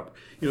create up.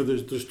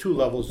 There's 2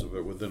 levels of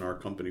it within our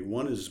company.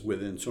 One is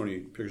within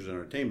Sony Pictures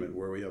Entertainment,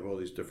 where we have all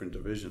these different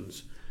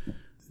divisions.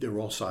 They were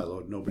all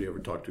siloed. Nobody ever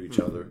talked to each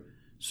other.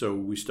 So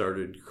we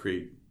started to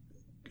create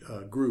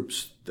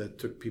groups that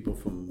took people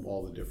from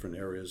all the different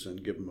areas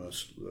and give them a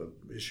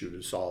issue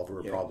to solve, or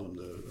a problem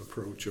to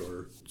approach,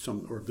 or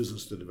a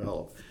business to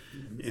develop.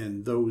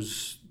 And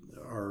those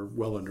are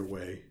well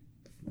underway,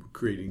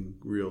 creating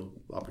real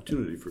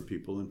opportunity for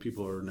people, and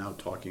people are now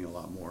talking a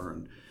lot more,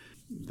 and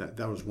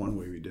that was one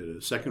way we did it.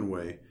 A second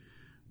way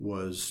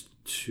was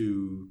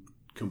to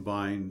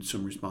combine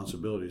some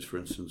responsibilities. For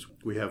instance,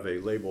 we have a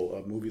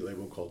movie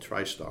label called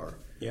TriStar.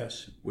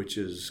 Yes. Which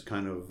is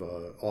kind of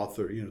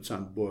author, it's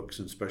on books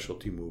and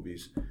specialty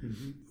movies.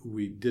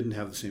 We didn't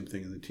have the same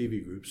thing in the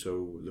TV group,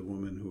 so the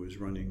woman who was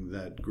running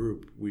that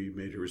group, we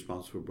made her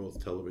responsible for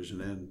both television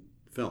and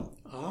film.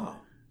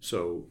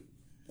 So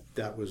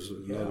that was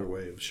another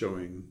way of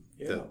showing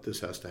that this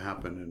has to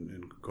happen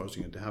and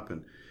causing it to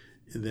happen.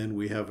 And then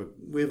we have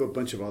a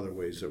bunch of other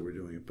ways that we're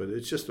doing it, but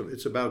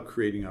it's about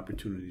creating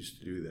opportunities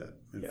to do that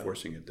and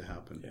forcing it to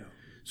happen. Yeah.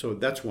 So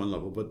that's one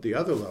level. But the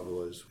other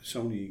level is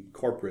Sony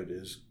Corporate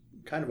is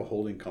kind of a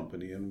holding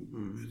company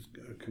and it's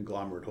a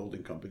conglomerate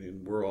holding company,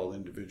 and we're all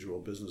individual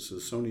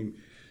businesses.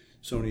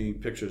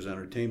 Sony Pictures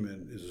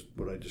Entertainment is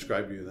what I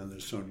described to you. Then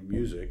there's Sony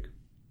Music,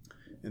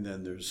 and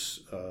then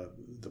there's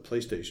the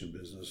PlayStation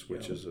business,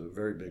 which is a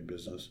very big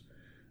business.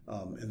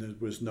 And there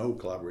was no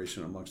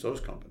collaboration amongst those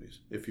companies.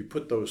 If you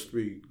put those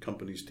three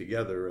companies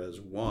together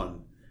as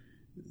one,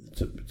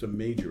 it's a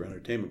major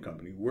entertainment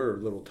company. We're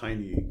a little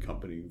tiny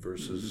company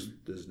versus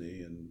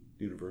Disney and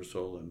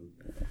Universal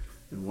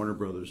and Warner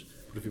Brothers.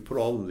 But if you put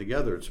all of them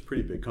together, it's a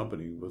pretty big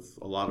company with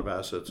a lot of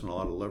assets and a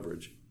lot of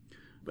leverage.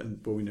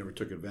 But we never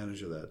took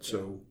advantage of that.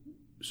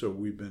 So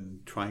we've been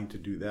trying to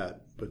do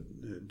that.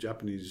 But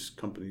Japanese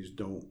companies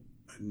don't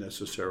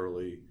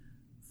necessarily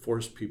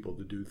force people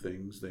to do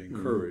things. They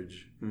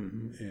encourage,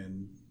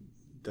 and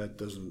that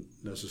doesn't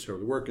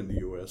necessarily work in the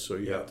U.S., so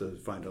you have to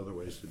find other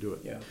ways to do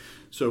it. Yeah.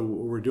 So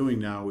what we're doing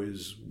now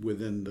is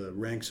within the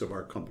ranks of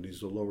our companies,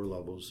 the lower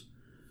levels,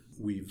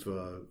 we've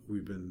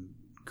been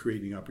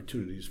creating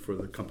opportunities for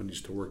the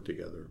companies to work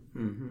together.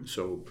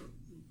 So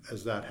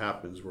as that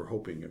happens, we're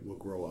hoping it will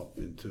grow up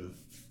into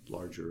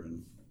larger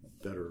and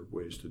better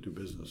ways to do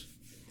business.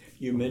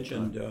 You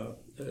mentioned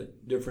the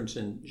difference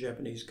in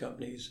Japanese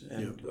companies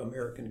and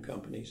American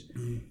companies.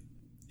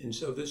 And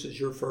so this is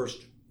your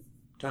first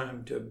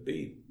time to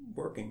be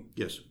working.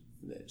 Yes.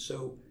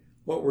 So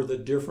what were the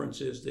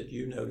differences that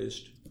you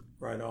noticed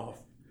right off?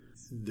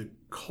 The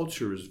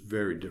culture is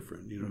very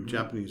different.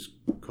 Japanese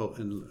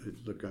culture, and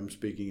look, I'm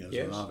speaking as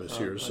a novice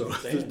here, so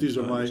these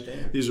are my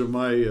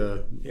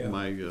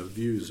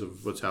views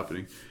of what's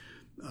happening.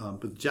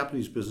 But the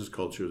Japanese business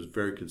culture is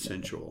very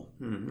consensual.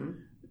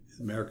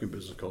 American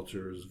business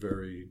culture is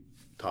very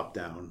top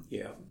down.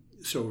 Yeah.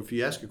 So if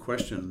you ask a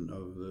question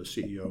of the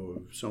CEO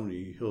of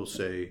Sony, he'll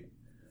say,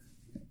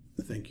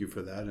 "Thank you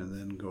for that," and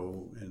then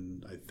go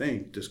and I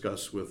think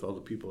discuss with all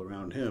the people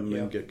around him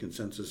and get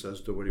consensus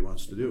as to what he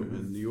wants to do.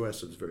 In the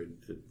U.S., it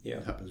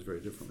happens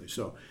very differently.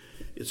 So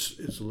it's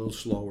a little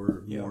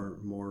slower,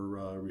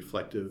 more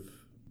reflective.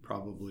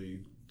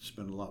 Probably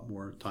spend a lot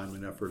more time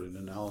and effort and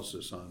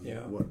analysis on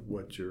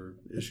what your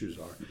issues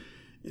are.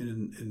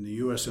 In the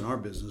U.S., in our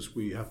business,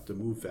 we have to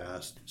move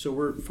fast. So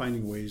we're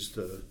finding ways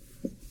to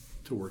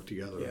work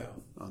together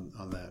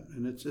on that,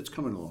 and it's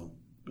coming along.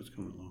 It's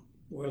coming along.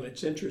 Well,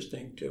 it's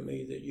interesting to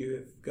me that you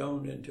have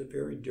gone into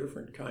very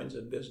different kinds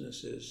of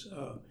businesses,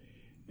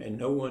 and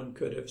no one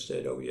could have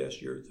said, "Oh,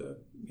 yes, you're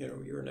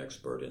an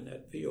expert in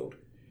that field."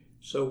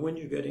 So when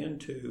you get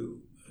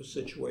into a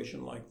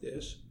situation like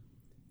this,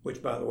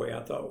 which, by the way,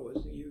 I thought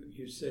was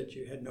you said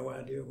you had no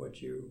idea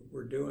what you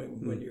were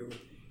doing when you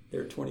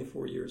were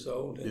 24 years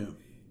old,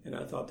 and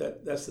I thought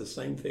that's the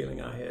same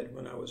feeling I had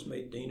when I was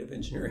made Dean of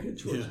Engineering at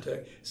Georgia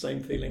Tech.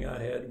 Same feeling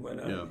I had when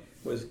I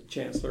was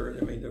Chancellor.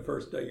 I mean, the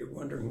first day you're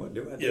wondering, what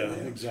do I do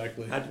now?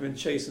 Exactly. I'd been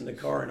chasing the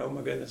car, and oh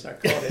my goodness, I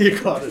caught it. You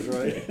caught it,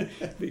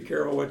 right? Be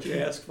careful what you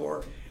ask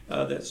for,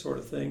 that sort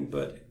of thing.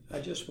 But I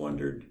just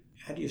wondered,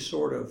 how do you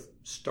sort of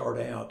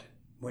start out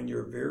when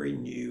you're very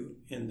new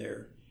in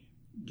there?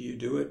 Do you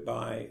do it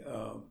by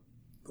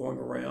going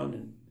around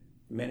and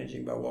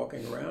managing by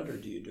walking around, or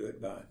do you do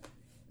it by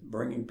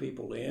bringing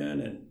people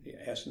in and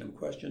asking them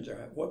questions? Or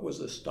what was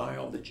the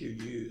style that you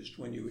used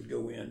when you would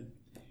go in?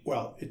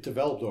 Well, it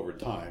developed over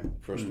time,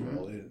 first of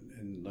all.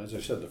 And as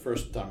I said, the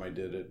first time I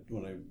did it,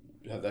 when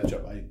I had that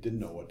job, I didn't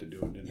know what to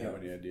do and didn't have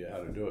any idea how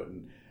to do it.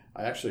 And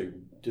I actually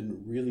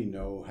didn't really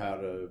know how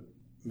to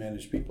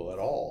manage people at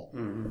all.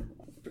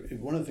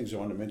 One of the things I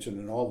want to mention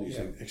in all these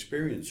things,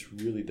 experience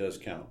really does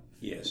count.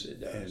 Yes, it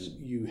does. And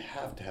you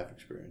have to have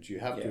experience. You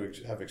have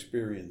to have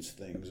experienced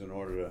things in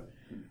order to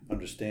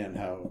understand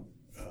how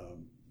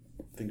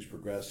things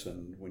progress,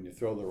 and when you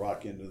throw the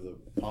rock into the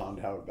pond,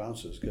 how it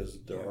bounces,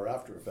 because there are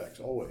after effects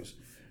always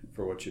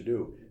for what you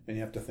do, and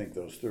you have to think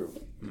those through.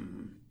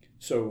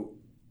 So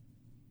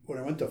when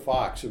I went to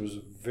Fox, it was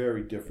a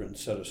very different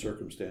set of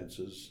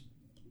circumstances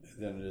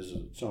than it is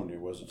at Sony. It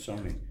was at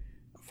Sony.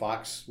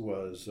 Fox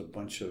was a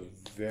bunch of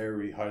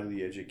very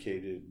highly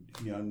educated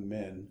young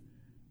men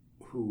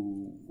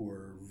who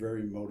were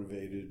very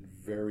motivated,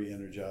 very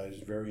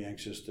energized, very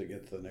anxious to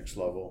get to the next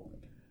level.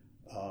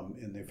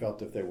 And they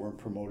felt if they weren't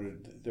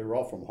promoted, they were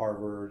all from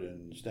Harvard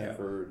and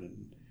Stanford,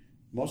 and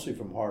mostly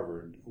from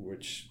Harvard,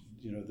 which,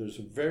 there's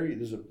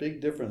a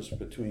big difference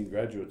between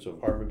graduates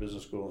of Harvard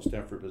Business School and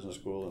Stanford Business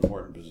School and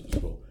Wharton Business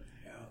School.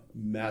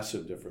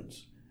 Massive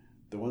difference.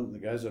 The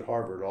guys at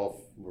Harvard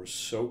all were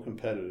so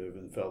competitive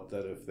and felt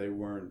that if they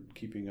weren't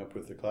keeping up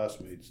with their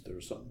classmates, there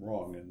was something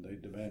wrong, and they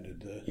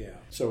demanded.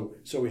 So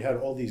we had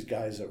all these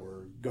guys that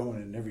were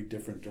going in every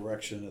different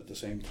direction at the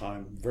same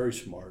time. Very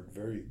smart,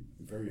 very,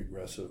 very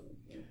aggressive,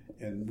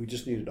 and we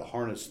just needed to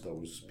harness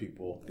those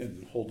people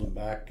and hold them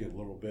back a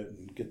little bit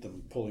and get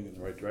them pulling in the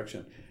right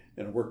direction.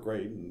 And it worked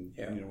great,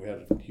 and we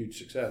had a huge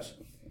success.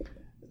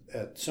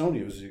 At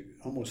Sony, it was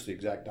almost the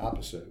exact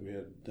opposite. We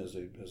had, as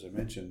I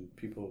mentioned,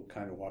 people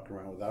kind of walking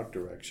around without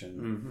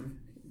direction,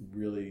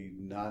 really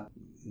not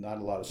a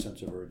lot of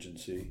sense of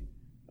urgency,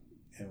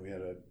 and we had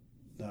to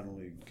not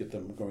only get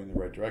them going in the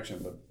right direction,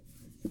 but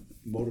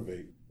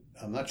motivate.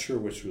 I'm not sure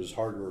which was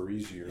harder or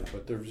easier,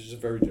 but there's just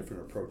very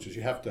different approaches.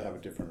 You have to have a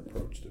different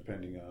approach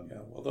depending on... Yeah,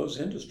 well, those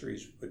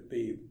industries would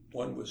be,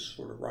 one was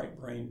sort of right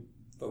brain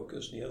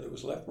focused and the other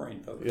was left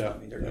brain focused. Yeah, I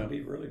mean, they're going to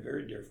be really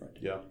very different.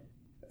 Yeah.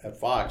 At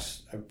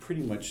Fox, I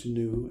pretty much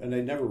knew, and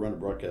I'd never run a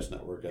broadcast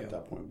network at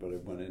that point, but I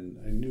went in,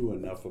 I knew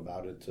enough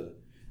about it to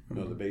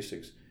know the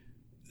basics.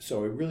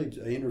 So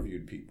I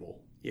interviewed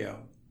people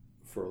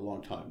for a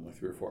long time, like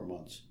 3 or 4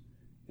 months,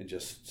 and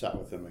just sat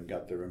with them and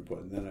got their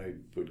input. And then I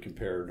would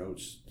compare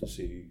notes to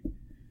see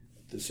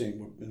the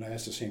same, and I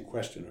asked the same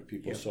question of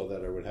people so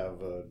that I would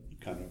have a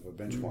kind of a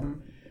benchmark.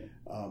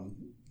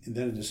 And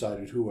then I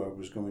decided who I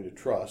was going to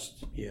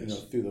trust,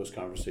 through those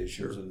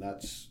conversations, and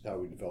that's how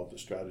we developed the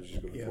strategies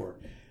going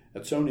forward.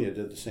 At Sony, I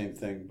did the same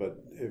thing,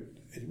 but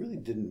it really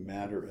didn't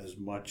matter as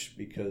much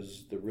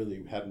because there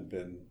really hadn't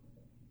been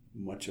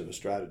much of a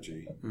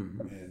strategy,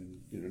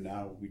 and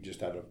now we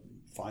just had to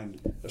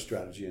find a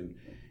strategy. And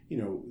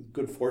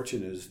good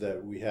fortune is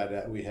that we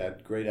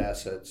had great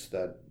assets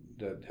that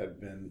had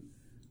been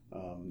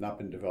not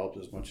been developed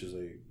as much as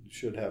they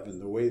should have,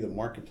 and the way the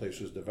marketplace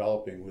was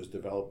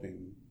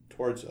developing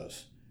towards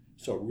us.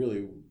 So it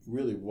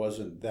really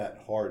wasn't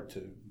that hard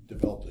to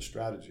develop the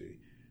strategy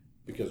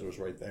because it was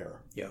right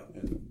there. Yeah.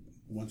 And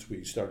once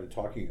we started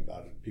talking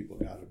about it, people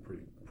got it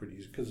pretty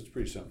easy because it's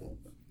pretty simple.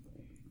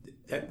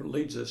 That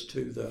leads us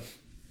to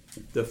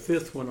the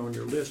fifth one on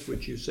your list,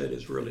 which you said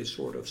is really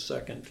sort of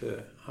second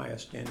to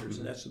highest standards,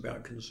 and that's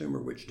about consumer,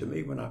 which to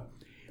me, when I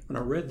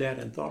read that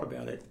and thought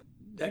about it,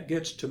 that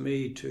gets to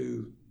me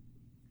to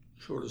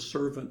sort of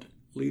servant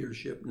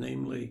leadership,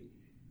 namely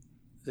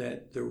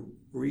that the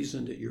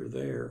reason that you're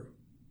there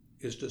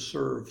is to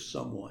serve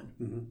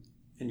someone.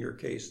 In your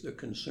case, the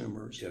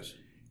consumers. Yes.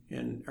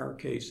 In our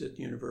case at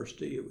the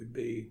university, it would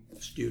be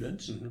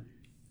students,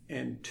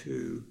 and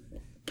to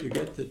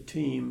get the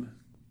team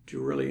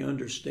to really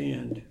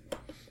understand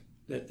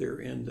that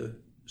they're in the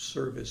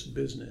service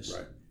business,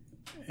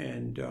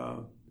 and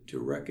to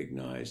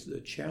recognize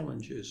the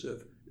challenges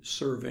of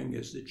serving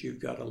is that you've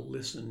got to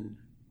listen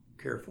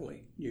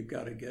carefully. You've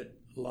got to get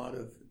a lot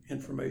of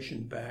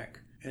information back.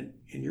 And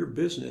in your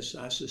business,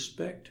 I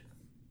suspect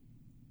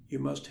you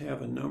must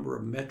have a number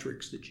of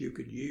metrics that you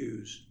could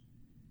use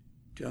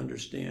to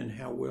understand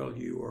how well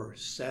you are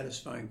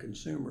satisfying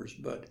consumers.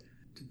 But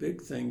the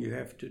big thing you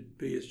have to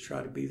be is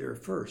try to be there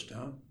first,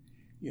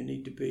 You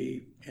need to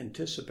be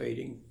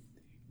anticipating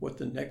what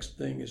the next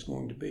thing is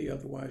going to be.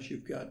 Otherwise,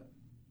 you've got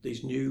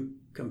these new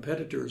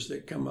competitors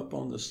that come up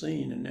on the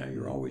scene, and now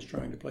you're always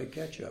trying to play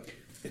catch up.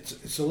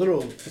 It's a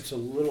little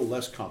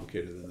less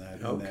complicated than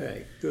that.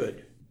 Okay,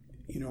 good.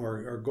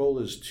 Our goal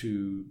is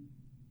to,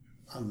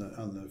 on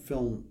the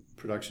film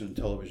production and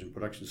television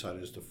production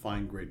side, is to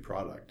find great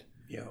product.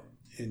 Yeah.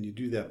 And you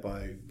do that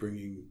by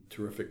bringing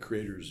terrific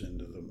creators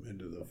into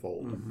the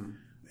fold.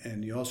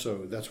 And you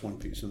also, that's one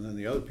piece. And then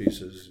the other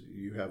piece is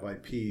you have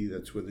IP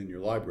that's within your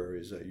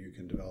libraries that you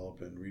can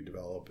develop and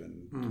redevelop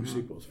and do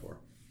sequels for.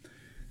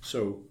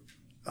 So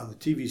on the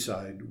TV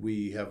side,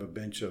 we have a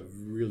bench of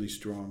really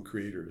strong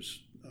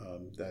creators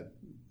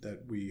that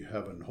we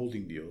have in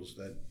holding deals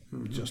that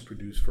just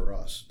produce for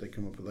us. They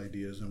come up with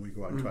ideas and we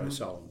go out and try to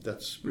sell them.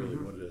 That's really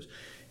what it is.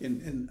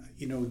 And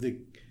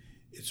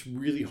it's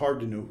really hard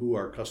to know who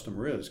our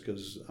customer is,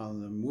 because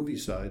on the movie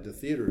side, the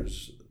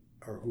theaters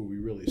are who we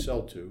really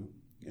sell to,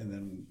 and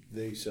then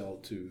they sell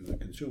to the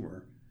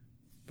consumer,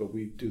 but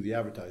we do the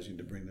advertising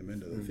to bring them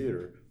into the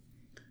theater.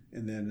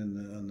 And then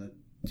on the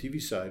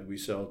TV side, we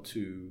sell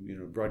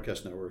to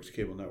broadcast networks,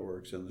 cable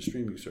networks, and the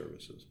streaming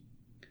services.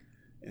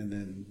 And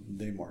then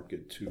they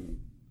market to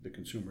the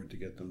consumer to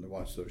get them to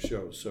watch those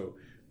shows. So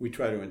we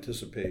try to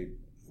anticipate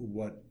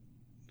what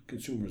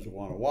consumers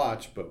want to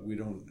watch, but we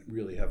don't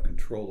really have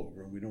control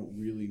over them. We don't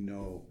really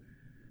know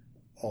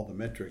all the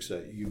metrics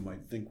that you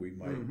might think we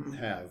might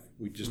have.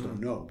 We just don't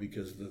know,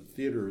 because the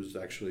theater is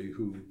actually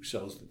who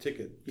sells the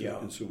ticket to the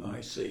consumer.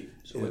 I see.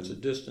 So and it's a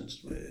distance.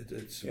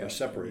 We're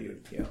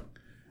separated.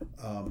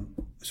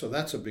 So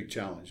that's a big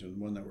challenge, and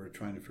one that we're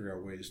trying to figure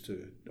out ways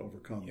to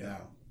overcome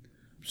now.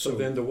 So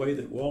then the way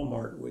that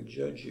Walmart would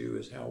judge you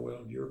is how well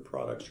your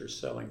products are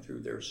selling through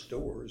their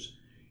stores.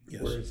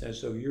 Yes. Whereas, and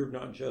so you're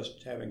not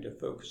just having to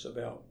focus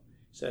about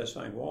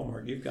satisfying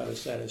Walmart, you've got to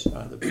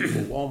satisfy the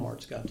people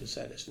Walmart's got to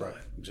satisfy.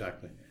 Right,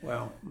 exactly.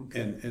 Wow.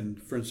 Okay.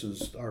 And for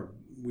instance,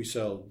 we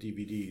sell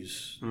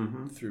DVDs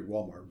through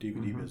Walmart.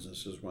 DVD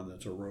business is one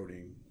that's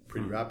eroding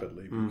pretty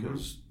rapidly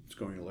because it's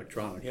going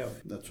electronic. Yeah.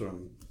 That's what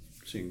I'm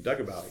seeing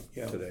Doug about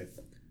today.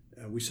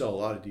 We sell a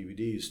lot of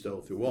DVDs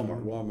still through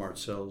Walmart. Walmart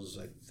sells,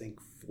 I think,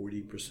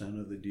 40%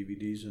 of the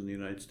DVDs in the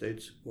United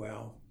States.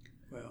 Wow.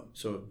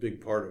 So a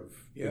big part of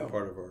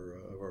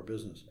our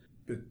business.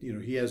 But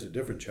he has a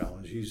different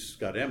challenge. He's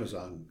got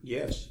Amazon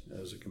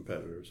as a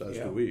competitor, as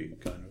do we,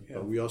 kind of. Yeah.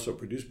 But we also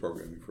produce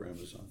programming for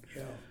Amazon.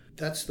 Yeah.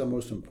 That's the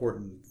most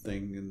important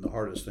thing and the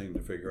hardest thing to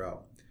figure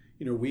out.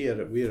 We had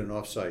an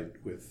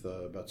offsite with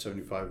about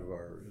 75 of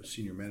our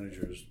senior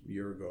managers a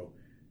year ago,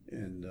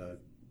 and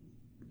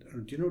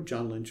do you know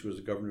John Lynch was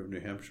the governor of New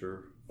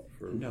Hampshire?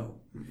 No.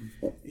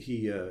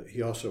 He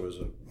also is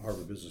a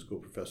Harvard Business School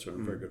professor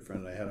and a very good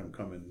friend. I had him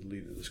come and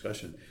lead the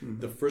discussion.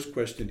 The first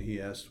question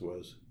he asked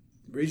was,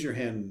 raise your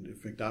hand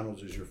if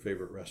McDonald's is your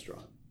favorite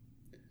restaurant.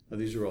 Now,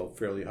 these are all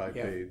fairly high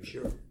paid. Yeah,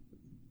 sure.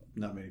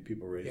 Not many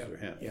people raise their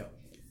hand. Yeah.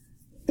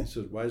 He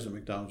said, why is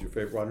McDonald's your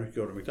favorite? Why don't you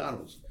go to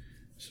McDonald's?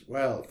 He said,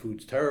 well, the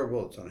food's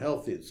terrible, it's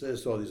unhealthy, it's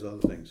this, all these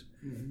other things.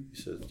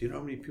 He says, do you know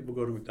how many people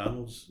go to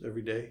McDonald's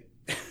every day?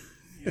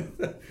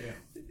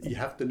 You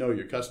have to know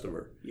your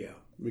customer. Yeah.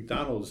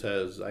 McDonald's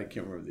has, I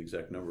can't remember the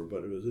exact number,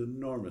 but it was an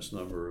enormous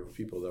number of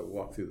people that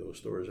walk through those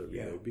stores every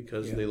day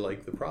because they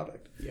like the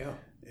product. Yeah.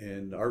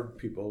 And our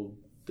people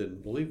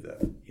didn't believe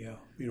that. Yeah.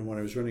 When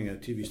I was running a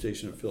TV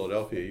station in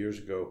Philadelphia years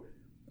ago,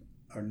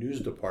 our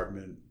news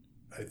department,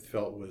 I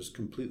felt, was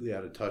completely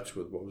out of touch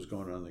with what was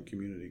going on in the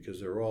community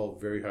because they were all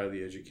very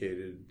highly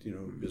educated,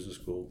 business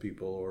school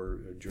people or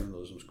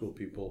journalism school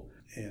people.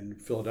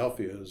 And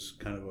Philadelphia is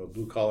kind of a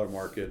blue-collar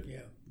market. Yeah.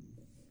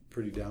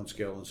 Pretty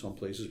downscale in some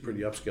places, pretty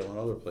upscale in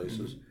other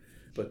places.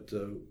 But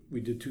we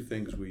did two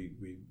things.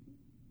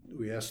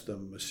 We asked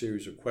them a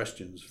series of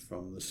questions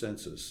from the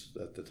census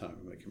at the time.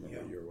 I can't remember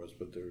what year it was,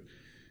 but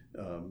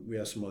we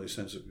asked them all these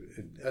census,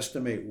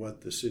 estimate what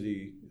the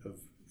city of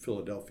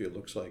Philadelphia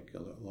looks like,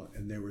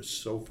 and they were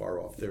so far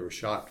off. They were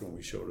shocked when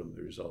we showed them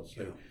the results.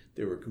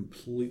 They were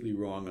completely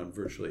wrong on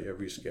virtually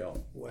every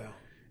scale. Wow.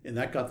 And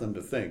that got them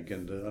to think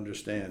and to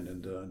understand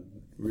and to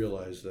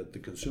realize that the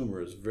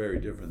consumer is very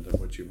different than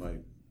what you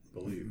might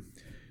believe.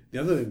 The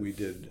other thing we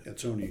did at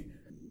Sony,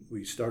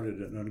 we started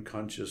an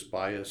unconscious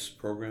bias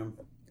program,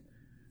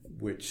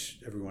 which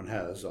everyone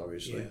has,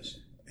 obviously. Yes.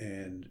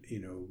 And,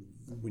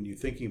 when you're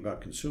thinking about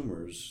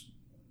consumers,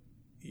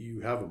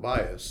 you have a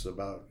bias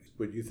about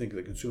what you think of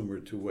the consumer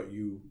to what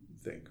you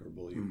think or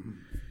believe.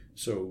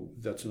 So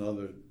that's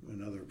another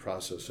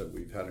process that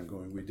we've had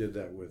ongoing. We did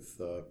that with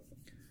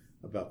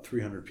about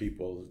 300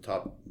 people, the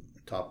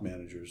top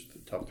managers, the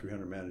top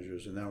 300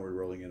 managers, and now we're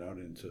rolling it out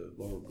into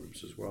lower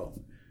groups as well.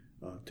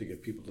 To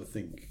get people to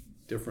think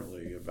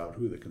differently about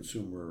who the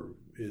consumer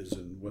is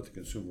and what the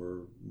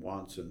consumer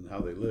wants and how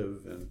they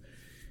live. And,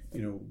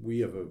 we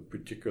have a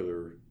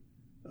particular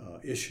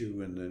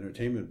issue in the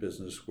entertainment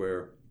business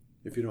where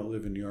if you don't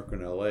live in New York or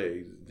in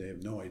LA, they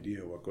have no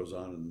idea what goes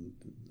on in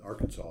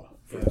Arkansas,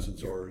 for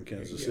instance, or in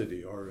Kansas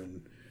City or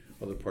in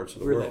other parts of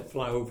the world. We're that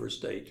flyover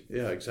state.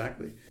 Yeah,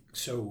 exactly.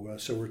 So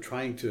we're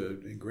trying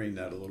to ingrain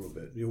that a little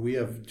bit. We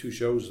have two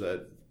shows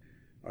that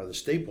are the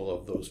staple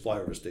of those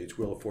flyover states.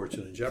 Wheel of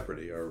Fortune and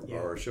Jeopardy are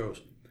our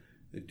shows.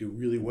 They do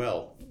really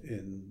well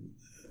in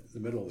the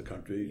middle of the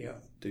country. Yeah.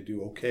 They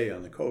do okay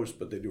on the coast,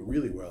 but they do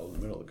really well in the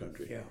middle of the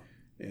country. Yeah.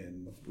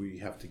 And we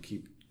have to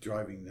keep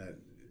driving that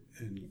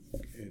and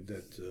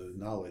that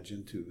knowledge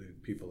into the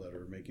people that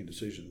are making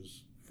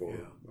decisions for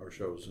our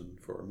shows and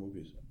for our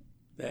movies.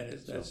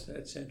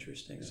 That's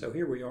interesting. Yeah. So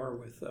here we are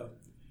with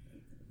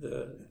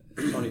the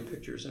Sony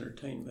Pictures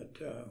Entertainment.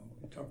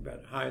 We talk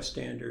about highest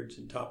standards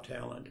and top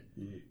talent,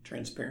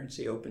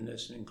 transparency,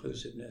 openness, and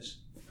inclusiveness,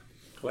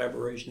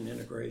 collaboration,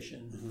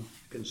 integration,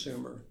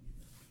 consumer.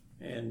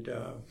 And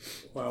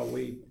while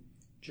we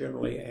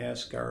generally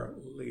ask our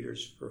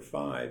leaders for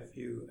 5,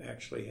 you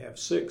actually have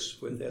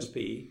 6 with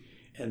SPE.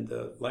 And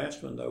the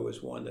last one, though,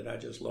 is one that I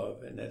just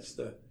love, and that's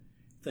the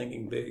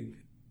thinking big.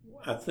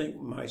 I think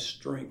my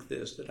strength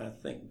is that I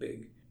think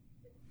big.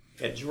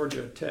 At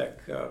Georgia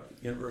Tech,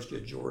 University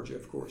of Georgia,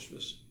 of course,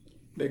 was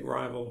big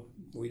rival.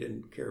 We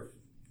didn't care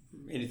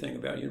anything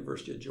about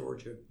University of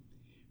Georgia.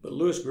 But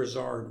Louis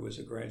Grizzard was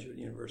a graduate of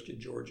the University of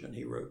Georgia, and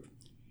he wrote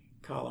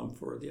a column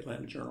for the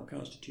Atlanta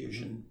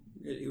Journal-Constitution.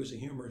 He was a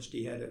humorist.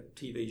 He had a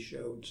TV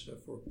show and stuff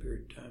for a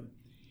period of time.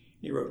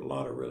 He wrote a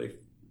lot of really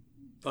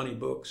funny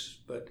books,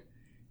 but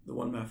the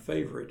one my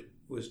favorite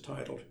was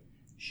titled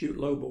Shoot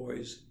Low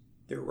Boys,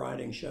 They're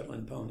Riding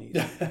Shuttling Ponies.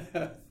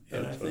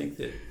 And I think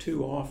that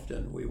too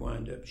often we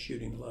wind up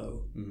shooting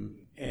low.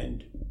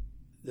 And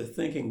the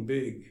thinking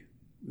big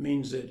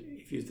means that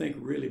if you think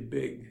really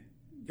big,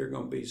 there are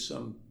going to be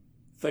some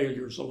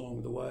failures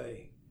along the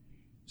way.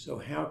 So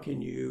how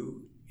can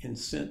you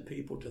incent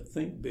people to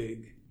think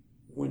big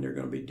when they're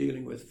going to be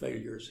dealing with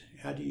failures?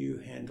 How do you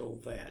handle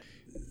that?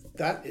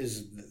 That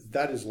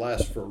is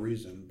last for a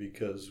reason,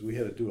 because we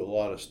had to do a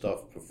lot of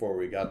stuff before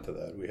we got to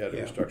that. We had to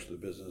restructure the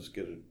business,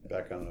 get it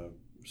back on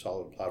a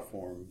solid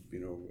platform.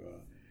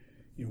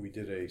 We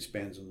did a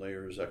spans and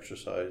layers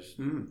exercise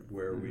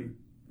where we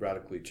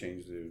radically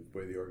changed the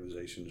way the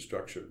organization is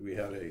structured. We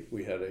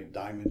had a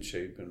diamond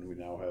shape, and we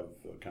now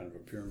have a kind of a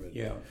pyramid.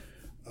 Yeah.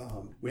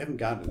 We haven't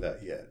gotten to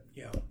that yet.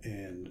 Yeah.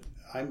 And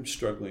I'm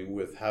struggling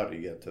with how to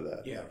get to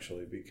that,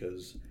 actually,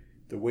 because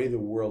the way the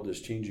world is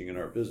changing in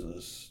our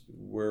business,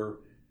 we're,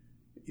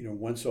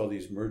 once all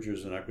these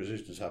mergers and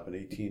acquisitions happen,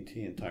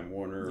 AT&T and Time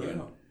Warner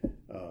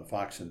and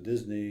Fox and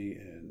Disney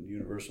and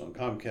Universal and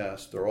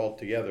Comcast, they're all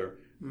together.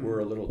 We're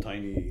a little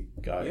tiny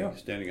guy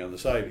standing on the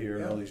side here,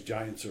 and all these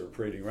giants are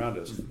parading around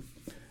us.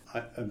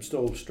 I'm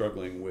still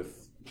struggling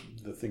with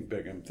the think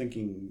big.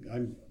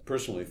 I'm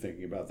personally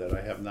thinking about that.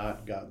 I have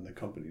not gotten the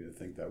company to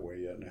think that way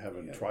yet, and I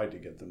haven't tried to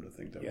get them to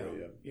think that way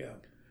yet. Yeah.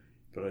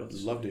 But I'd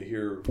love to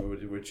hear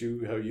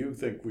how you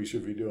think we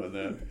should be doing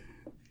that.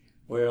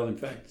 Well, in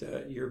fact,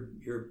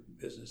 your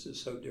business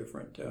is so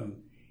different.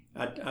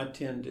 I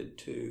tended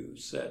to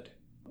set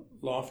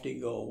lofty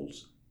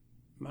goals.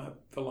 My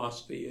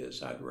philosophy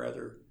is I'd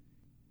rather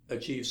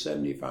achieve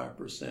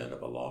 75%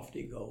 of a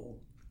lofty goal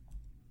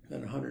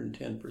than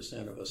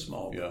 110% of a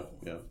small goal.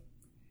 Yeah.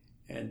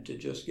 And to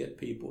just get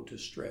people to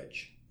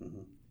stretch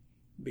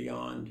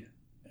beyond.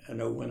 I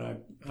know when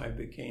I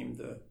became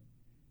the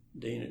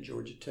dean at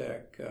Georgia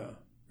Tech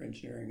for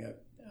engineering,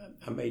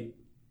 I made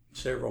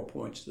several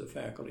points to the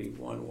faculty.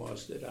 One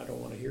was that I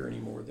don't want to hear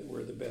anymore that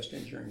we're the best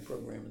engineering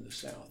program in the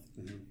South.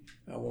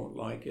 I won't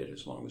like it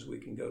as long as we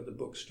can go to the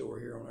bookstore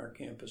here on our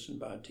campus and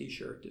buy a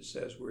T-shirt that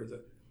says we're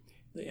the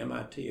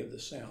MIT of the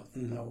South.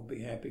 I will be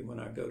happy when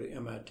I go to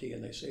MIT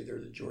and they say they're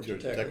the Georgia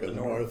Tech of the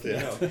North.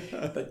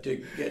 But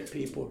to get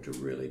people to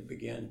really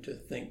begin to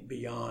think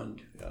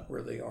beyond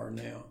where they are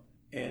now.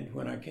 And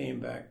when I came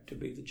back to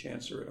be the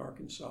chancellor at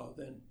Arkansas,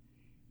 then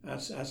I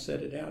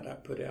set it out. I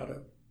put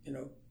out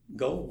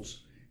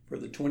goals for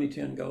the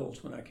 2010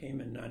 goals when I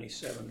came in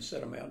 97,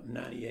 set them out in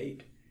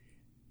 98.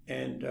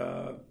 And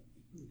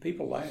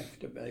people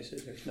laughed. They said,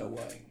 there's no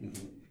way.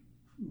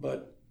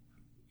 But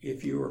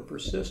if you are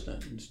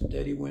persistent and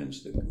steady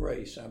wins the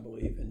race, I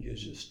believe, and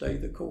just stay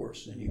the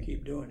course and you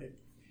keep doing it,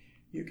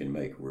 you can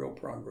make real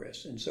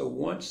progress. And so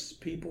once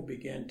people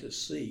began to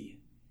see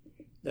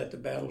that the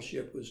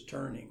battleship was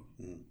turning,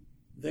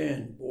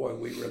 then, boy,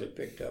 we really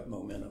picked up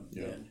momentum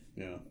then.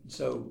 Yeah.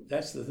 So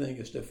that's the thing,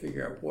 is to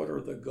figure out what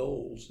are the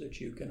goals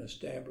that you can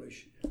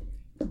establish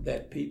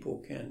that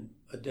people can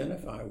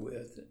identify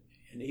with.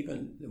 And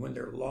even when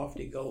they're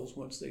lofty goals,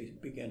 once they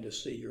begin to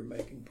see you're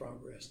making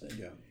progress,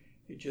 then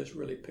it just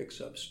really picks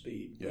up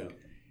speed. Yeah. But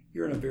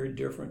you're in a very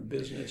different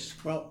business.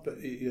 Well,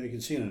 but you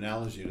can see an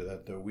analogy to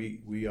that, though.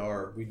 We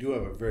do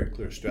have a very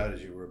clear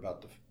strategy we're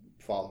about to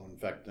follow. In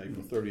fact,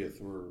 April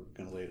 30th, we're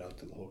going to lay it out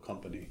to the whole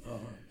company.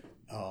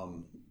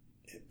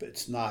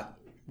 It's not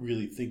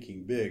really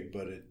thinking big,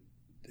 but it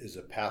is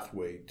a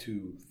pathway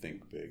to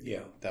think big.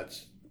 Yeah.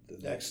 That's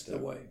the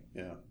way.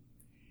 Yeah.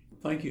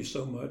 Thank you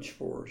so much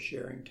for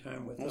sharing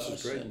time with us.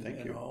 This is great. And,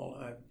 Thank you. All.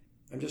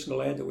 I'm just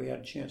glad that we had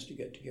a chance to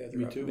get together.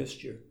 Me too. I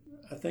missed you.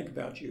 I think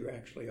about you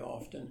actually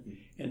often,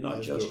 and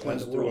not just when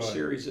the World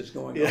Series is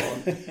going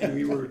on. And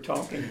we were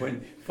talking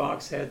when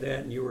Fox had that,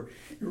 and you were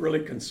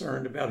really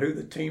concerned about who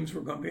the teams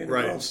were going to be in the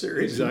World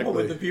Series, and what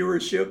would the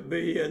viewership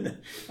be, and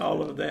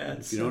all of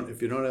that.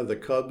 If you don't have the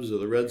Cubs or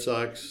the Red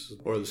Sox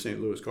or the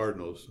St. Louis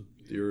Cardinals,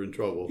 you're in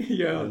trouble.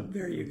 Yeah,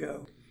 there you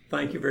go.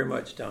 Thank you very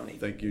much, Tony.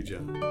 Thank you,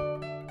 Jim.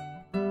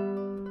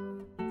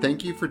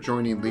 Thank you for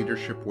joining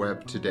Leadership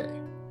Web today.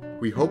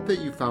 We hope that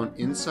you found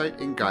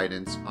insight and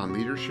guidance on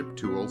leadership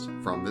tools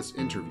from this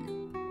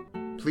interview.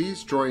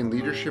 Please join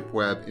Leadership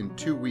Web in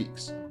 2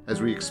 weeks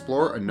as we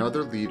explore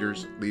another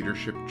leader's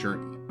leadership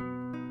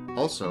journey.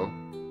 Also,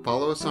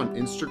 follow us on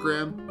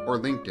Instagram or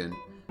LinkedIn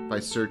by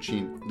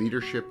searching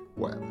Leadership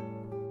Web.